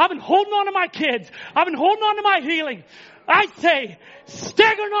something. I've been holding on to my kids. I've been holding on to my healing. I say,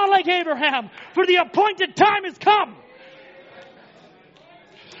 stagger not like Abraham, for the appointed time has come.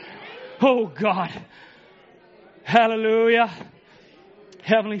 Oh God. Hallelujah.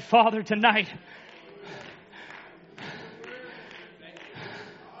 Heavenly Father, tonight,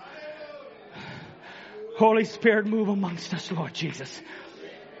 Holy Spirit, move amongst us, Lord Jesus.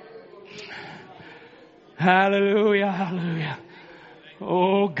 Hallelujah, hallelujah.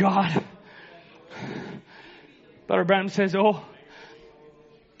 Oh God. Brother Branham says, oh,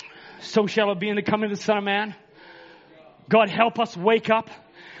 so shall it be in the coming of the Son of Man. God, help us wake up.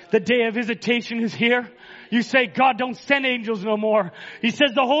 The day of visitation is here. You say, God, don't send angels no more. He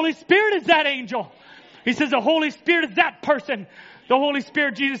says the Holy Spirit is that angel. He says the Holy Spirit is that person. The Holy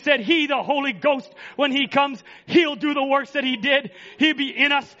Spirit, Jesus said, He, the Holy Ghost, when He comes, He'll do the works that He did. He'll be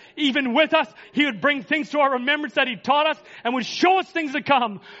in us, even with us. He would bring things to our remembrance that He taught us and would show us things to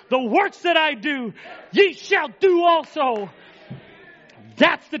come. The works that I do, ye shall do also.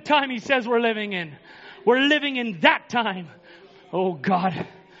 That's the time He says we're living in. We're living in that time. Oh God.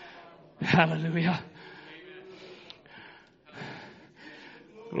 Hallelujah.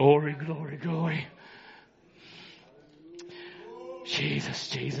 Glory, glory, glory. Jesus,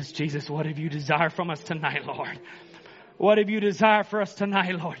 Jesus, Jesus, what have you desire from us tonight, Lord? What have you desire for us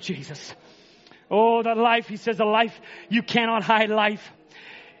tonight, Lord Jesus? Oh, the life, He says, a life, you cannot hide life.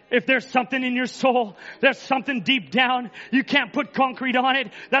 If there's something in your soul, there's something deep down, you can't put concrete on it,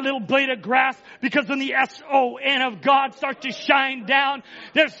 that little blade of grass, because when the S-O-N of God starts to shine down,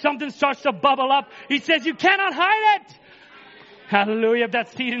 there's something starts to bubble up. He says you cannot hide it. Hallelujah. If that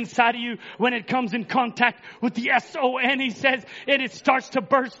seed inside of you, when it comes in contact with the S-O-N, He says, it starts to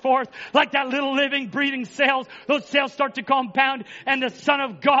burst forth like that little living, breathing cells. Those cells start to compound, and the Son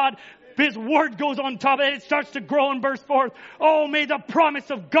of God, His word goes on top of it. It starts to grow and burst forth. Oh, may the promise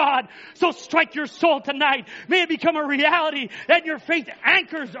of God so strike your soul tonight. May it become a reality that your faith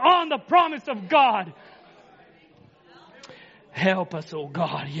anchors on the promise of God. Help us, oh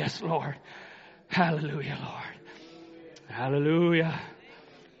God. Yes, Lord. Hallelujah, Lord. Hallelujah.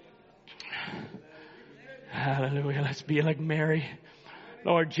 Hallelujah. Let's be like Mary.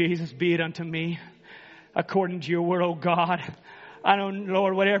 Lord Jesus, be it unto me according to your word, O God. I don't,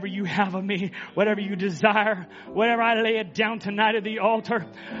 Lord, whatever you have of me, whatever you desire, whatever I lay it down tonight at the altar.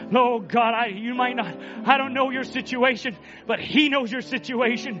 Oh God, I don't know your situation, but He knows your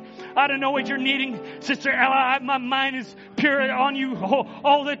situation. I don't know what you're needing. Sister Ella, my mind is pure on you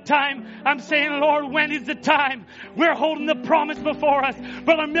all the time. I'm saying, Lord, when is the time? We're holding the promise before us.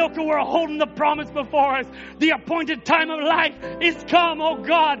 Brother Milka, we're holding the promise before us. The appointed time of life is come, oh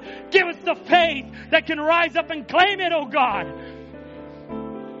God. Give us the faith that can rise up and claim it, oh God.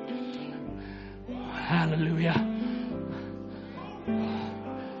 Hallelujah.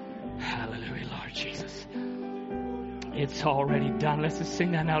 Hallelujah, Lord Jesus. It's already done. Let's just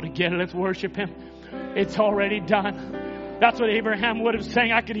sing that now together. Let's worship Him. It's already done. That's what Abraham would have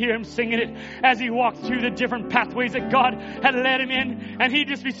sang. I could hear him singing it as he walked through the different pathways that God had led him in. And he'd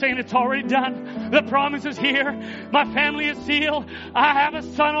just be saying, it's already done. The promise is here. My family is sealed. I have a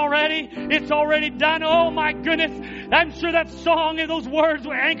son already. It's already done. Oh my goodness. I'm sure that song and those words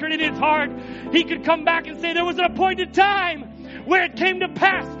were anchored in his heart. He could come back and say there was an appointed time where it came to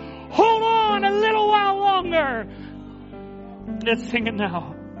pass. Hold on a little while longer. Let's sing it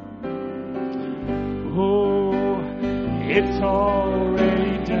now. Oh, it's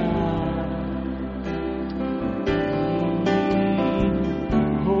already done.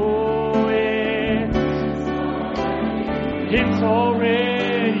 Oh, it's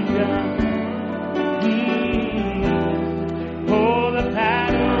already done. Oh, the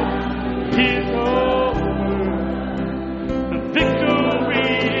battle is over. The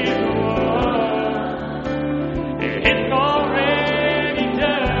victory is won. It's already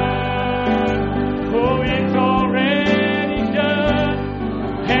done. Oh, it's already done.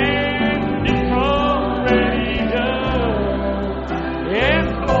 And it's already done. Yes,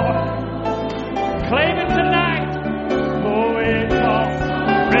 Lord. Claim it tonight. Oh, it's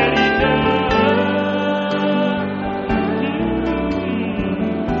already done.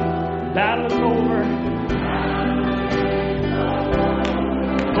 Battle's over.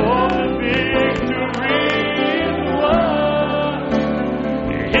 Oh, the victory is won.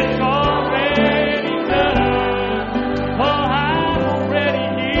 It's already done. Oh, I'm already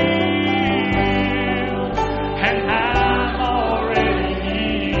healed. And I'm already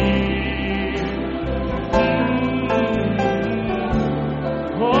healed.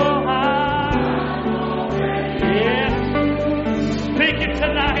 Oh, I'm already healed. Speak it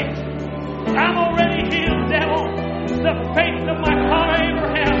tonight. I'm already healed, devil. The faith of my father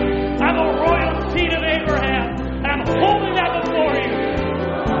Abraham. I'm a royal seed of Abraham. And I'm holding that before you.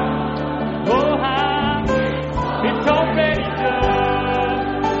 Oh, it's already done.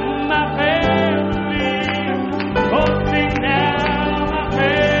 My family. Oh, sing now. My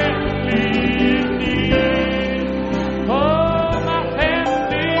family is sealed. Oh, my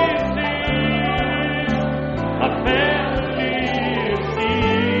family is sealed. My family is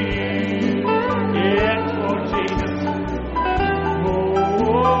sealed. Yes, Lord Jesus.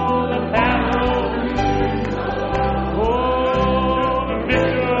 Oh, the battle. Oh, the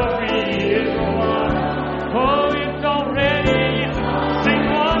victory is won. Oh, it's already. Sing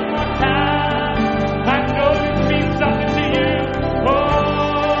one more time. I know it means something to you. Oh,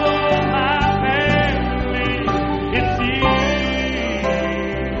 my family is sealed.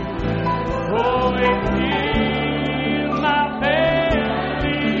 Oh, it's sealed. My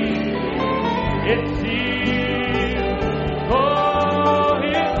family is sealed. Oh,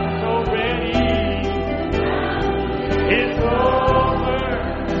 it's already. It's over.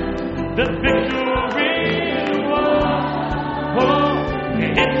 The victory is won. Oh,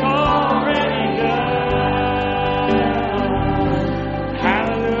 it's already done.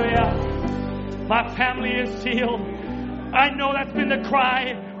 Hallelujah. My family is sealed. I know that's been the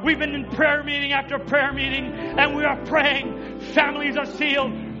cry. We've been in prayer meeting after prayer meeting, and we are praying. Families are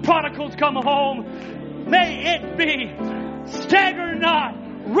sealed. Prodigals come home. May it be. Stagger not.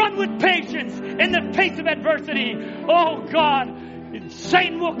 Run with patience in the face of adversity. Oh God,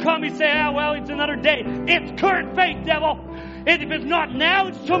 Satan will come. He say, well, it's another day. It's current faith, devil. If it's not now,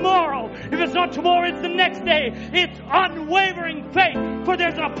 it's tomorrow. If it's not tomorrow, it's the next day. It's unwavering faith, for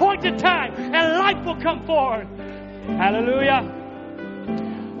there's an appointed time, and life will come forth. Hallelujah.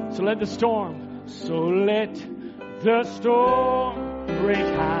 So let the storm break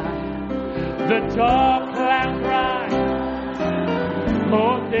high. The dark clouds rise.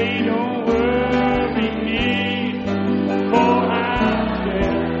 Oh, they don't worry me, for I'm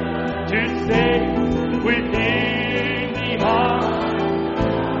there to stay within the arms.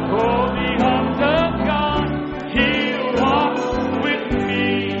 Oh, the arms of God, He'll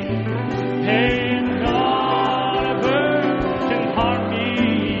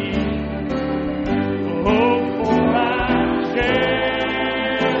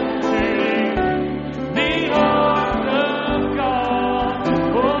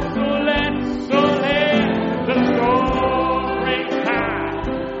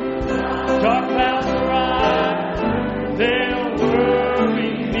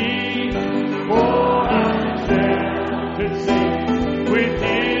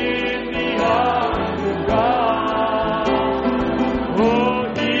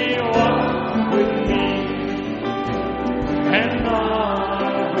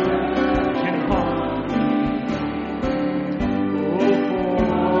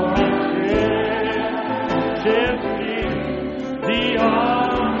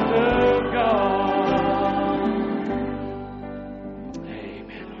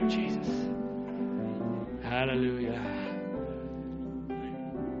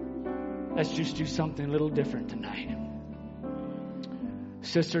you to do something a little different tonight.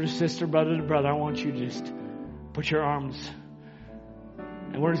 Sister to sister, brother to brother, I want you to just put your arms,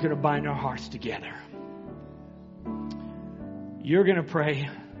 and we're just going to bind our hearts together. You're going to pray,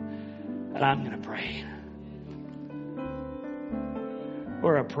 and I'm going to pray.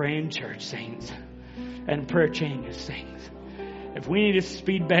 We're a praying church, saints, and prayer changes things. If we need to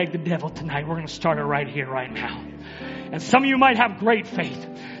speed bag the devil tonight, we're going to start it right here, right now. And some of you might have great faith.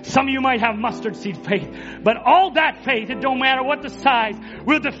 Some of you might have mustard seed faith. But all that faith, it don't matter what the size,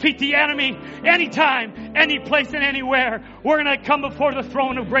 will defeat the enemy anytime, any place and anywhere. We're going to come before the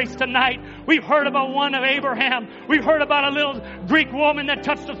throne of grace tonight. We've heard about one of Abraham. We've heard about a little Greek woman that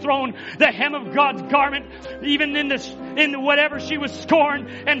touched the throne, the hem of God's garment, even in whatever she was scorned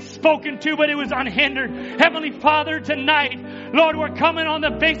and spoken to, but it was unhindered. Heavenly Father, tonight, Lord, we're coming on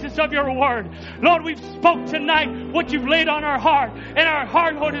the basis of your word. Lord, we've spoke tonight what you've laid on our heart, and our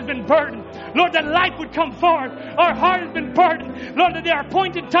heart has been burdened. Lord, that life would come forth. Our heart has been burdened. Lord, that there are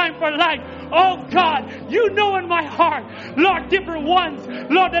appointed time for life. Oh God, you know in my heart, Lord, different ones,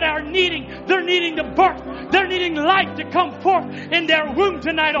 Lord, that are they're needing the birth. They're needing life to come forth in their womb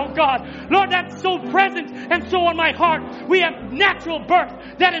tonight, oh God. Lord, that's so present and so on my heart. We have natural birth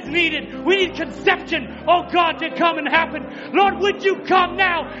that is needed. We need conception, oh God, to come and happen. Lord, would you come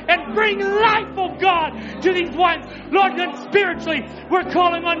now and bring life, oh God, to these ones. Lord, then spiritually, we're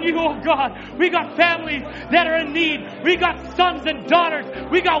calling on you, oh God. We got families that are in need. We got sons and daughters.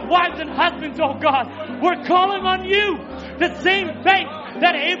 We got wives and husbands, oh God. We're calling on you. The same faith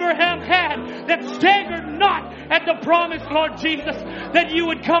that Abraham had, that staggered not at the promise, Lord Jesus, that you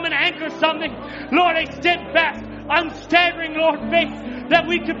would come and anchor something. Lord, a steadfast, unstaggering, Lord, faith that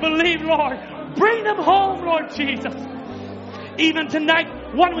we could believe, Lord. Bring them home, Lord Jesus. Even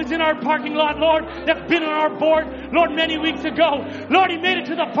tonight, one was in our parking lot, Lord, that's been on our board, Lord, many weeks ago. Lord, he made it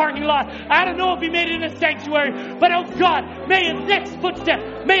to the parking lot. I don't know if he made it in the sanctuary, but oh God, may his next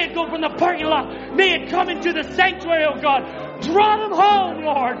footstep, may it go from the parking lot, may it come into the sanctuary, oh God. Draw them home,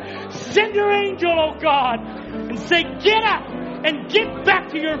 Lord. Send your angel, oh God, and say, get up and get back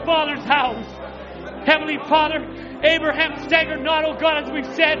to your Father's house. Heavenly Father, Abraham staggered not, oh God, as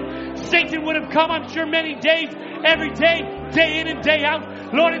we've said. Satan would have come, I'm sure, many days, every day, day in and day out.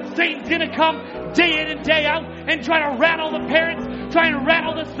 Lord, and Satan's going to come day in and day out and try to rattle the parents, try and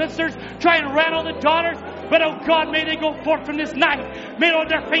rattle the sisters, try and rattle the daughters. But oh God, may they go forth from this night. May, Lord,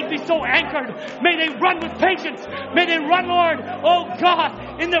 their faith be so anchored. May they run with patience. May they run, Lord, oh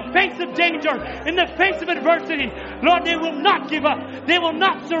God, in the face of danger, in the face of adversity. Lord, they will not give up. They will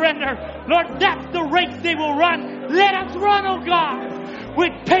not surrender. Lord, that's the race they will run. Let us run, oh God,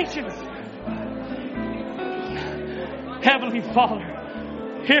 with patience. Heavenly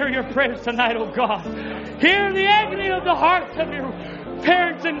Father, hear your prayers tonight, oh God. Hear the agony of the hearts of your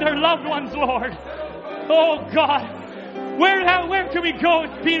parents and their loved ones, Lord. Oh God, where can we go?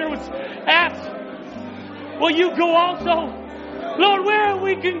 As Peter was asked, will you go also? Lord, where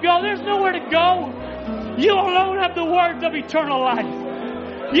we can go? There's nowhere to go. You alone have the words of eternal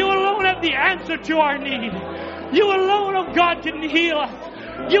life. You alone have the answer to our need. You alone, oh God, can heal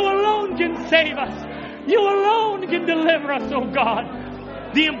us. You alone can save us. You alone can deliver us, oh God.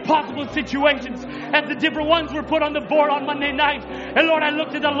 The impossible situations as the different ones were put on the board on Monday night. And Lord, I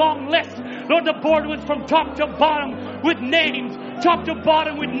looked at the long list. Lord, the board was from top to bottom with names, top to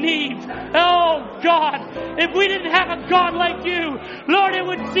bottom with needs. Oh God, if we didn't have a God like you, Lord, it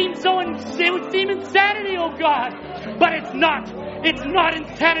would seem insanity, oh God. But it's not. It's not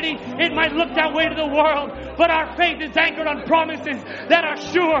insanity. It might look that way to the world, but our faith is anchored on promises that are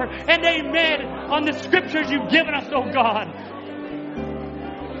sure and amen on the scriptures you've given us, oh God.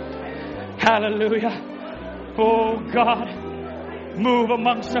 Hallelujah. Oh God, move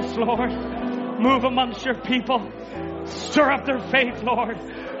amongst us, Lord. Move amongst your people. Stir up their faith, Lord.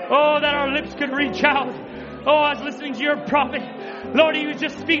 Oh, that our lips could reach out. Oh, I was listening to your prophet. Lord, he was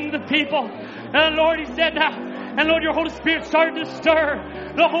just speaking to the people. And Lord, he said, and Lord, your Holy Spirit started to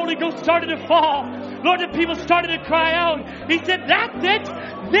stir. The Holy Ghost started to fall. Lord, the people started to cry out. He said, that's it.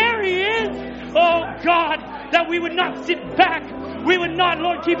 There he is. Oh God, that we would not sit back. We would not,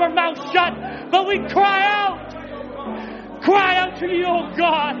 Lord, keep our mouths shut, but we cry out. Cry out to you, oh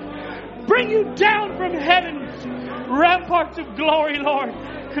God. Bring you down from heaven's ramparts of glory, Lord,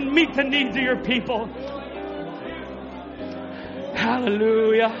 and meet the needs of your people.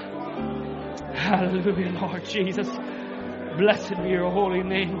 Hallelujah. Hallelujah, Lord Jesus. Blessed be your holy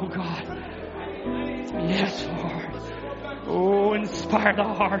name, oh God. Yes, Lord. Oh, inspire the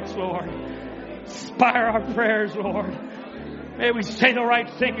hearts, Lord. Inspire our prayers, Lord. May we say the right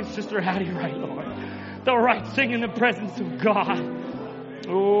thing, as Sister Hattie, right, Lord. The right thing in the presence of God.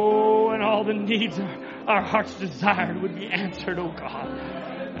 Oh, and all the needs our hearts desired would be answered, oh God.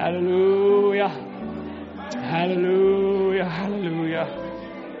 Hallelujah. Hallelujah. Hallelujah.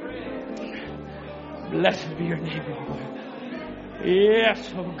 Blessed be your name, Lord.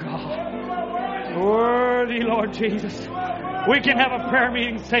 Yes, oh God. Worthy, Lord Jesus. We can have a prayer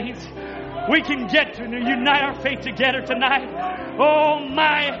meeting, saints. We can get to unite our faith together tonight. Oh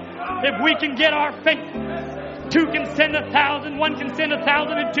my, if we can get our faith. 2 can send 1,000, 1 can send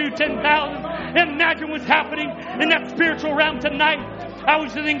 1,000, and 2, 10,000. Imagine what's happening in that spiritual realm tonight. I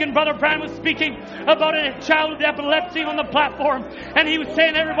was thinking Brother Brian was speaking about a child with epilepsy on the platform, and he was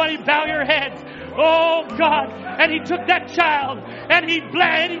saying, everybody bow your heads. Oh God. And he took that child and he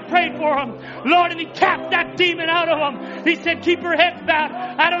bled and he prayed for him. Lord, and he cast that demon out of him. He said, keep your heads bowed.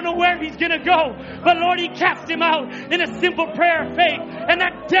 I don't know where he's going to go. But Lord, he cast him out in a simple prayer of faith. And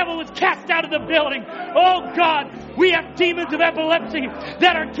that devil was cast out of the building. Oh God, we have demons of epilepsy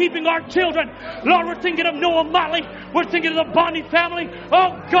that are keeping our children. Lord, we're thinking of Noah Motley. We're thinking of the Bondi family.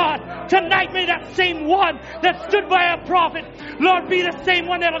 Oh God, tonight may that same one that stood by a prophet, Lord, be the same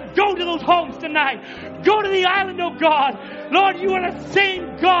one that'll go to those homes tonight. Go to the island, oh God. Lord, you are the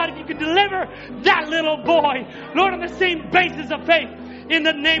same God. If you can deliver that little boy, Lord, on the same basis of faith, in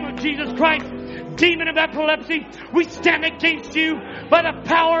the name of Jesus Christ, demon of epilepsy, we stand against you by the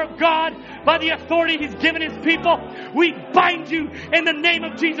power of God, by the authority He's given His people. We bind you in the name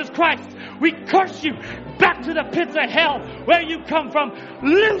of Jesus Christ. We curse you back to the pits of hell where you come from.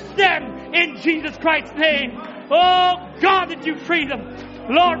 Loose them in Jesus Christ's name. Oh God, that you free them.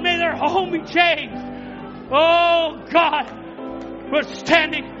 Lord, may their home be changed. Oh God, we're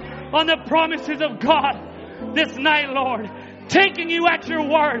standing on the promises of God this night, Lord, taking you at your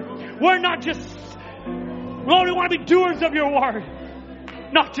word. We're not just, Lord, we want to be doers of your word,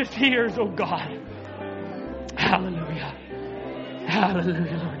 not just hearers, oh God. Hallelujah.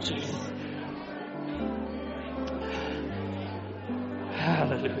 Hallelujah, Lord Jesus.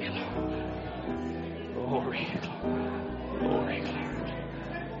 Hallelujah, Lord. Glory, glory, glory.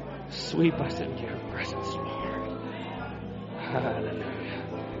 Sweep us into your presence, Lord. Hallelujah.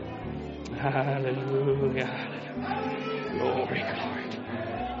 Hallelujah. Hallelujah. Glory, glory.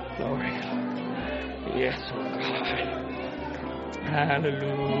 Glory, glory. Yes, oh God.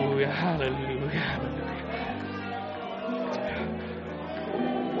 Hallelujah. Hallelujah. Hallelujah.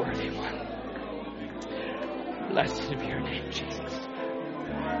 Oh, worthy one. Blessed be your name, Jesus.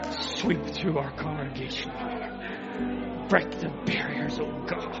 Sweep through our congregation, Lord. Break the barriers, oh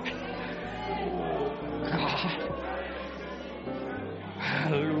God. God.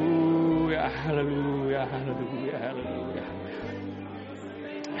 Hallelujah, hallelujah, hallelujah, hallelujah.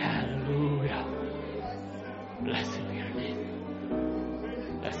 Hallelujah. Blessed be your name.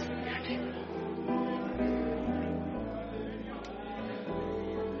 Blessed be your name, Lord.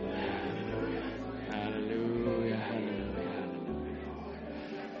 Hallelujah, hallelujah, hallelujah.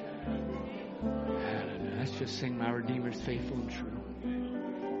 Hallelujah. Let's just sing My Redeemer's faithful and true.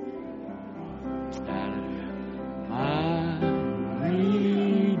 My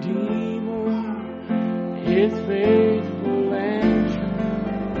Redeemer is faithful and true.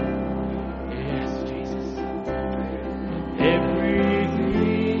 Yes, Jesus. Everything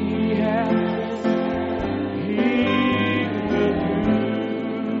He has, He will do.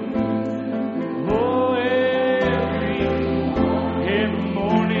 Oh, every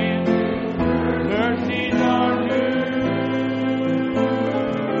morning, mercies are new.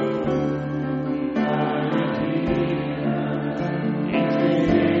 My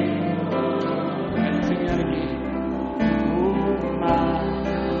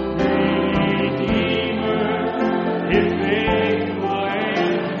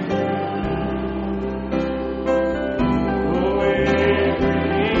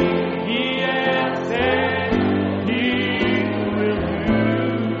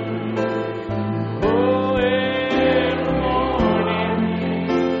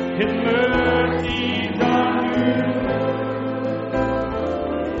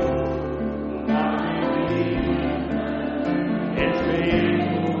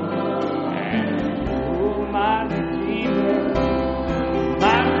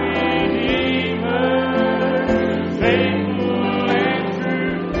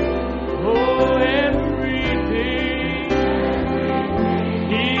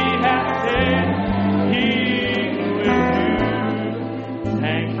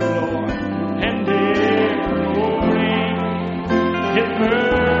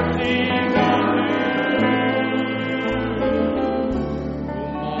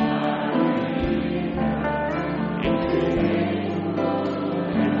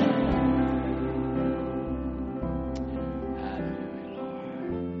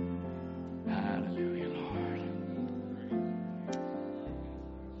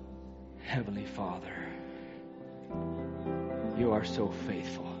Heavenly Father, you are so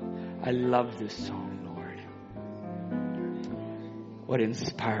faithful. I love this song, Lord. What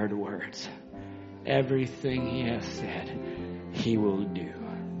inspired words. Everything He has said, He will do.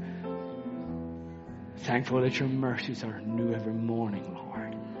 Thankful that your mercies are new every morning,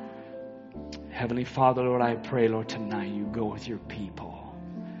 Lord. Heavenly Father, Lord, I pray, Lord, tonight you go with your people.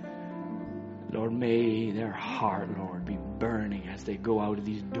 Lord, may their heart, Lord, be burning as they go out of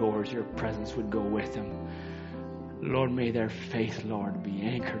these doors. Your presence would go with them. Lord, may their faith, Lord, be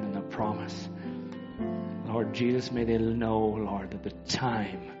anchored in the promise. Lord Jesus, may they know, Lord, that the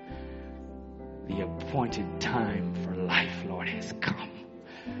time, the appointed time for life, Lord, has come.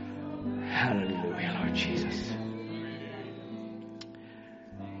 Hallelujah, Lord Jesus.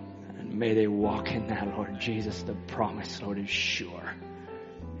 And may they walk in that, Lord Jesus. The promise, Lord, is sure.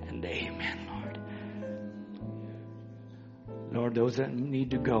 And amen, Lord. Lord, those that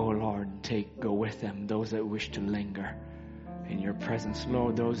need to go, Lord, go with them. Those that wish to linger in your presence,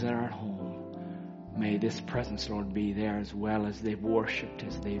 Lord, those that are at home, may this presence, Lord, be there as well as they've worshipped,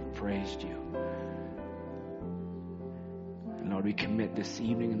 as they've praised you. And Lord, we commit this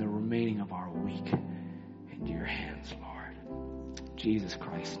evening and the remaining of our week into your hands, Lord. In Jesus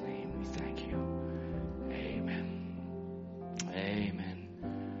Christ's name, we thank you. Amen. Amen.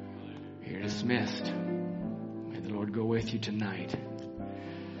 You're dismissed. Lord, go with you tonight.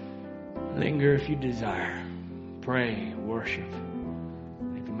 Linger if you desire. Pray, worship.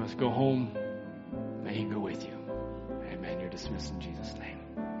 If you must go home, may He go with you. Amen. You're dismissed in Jesus' name.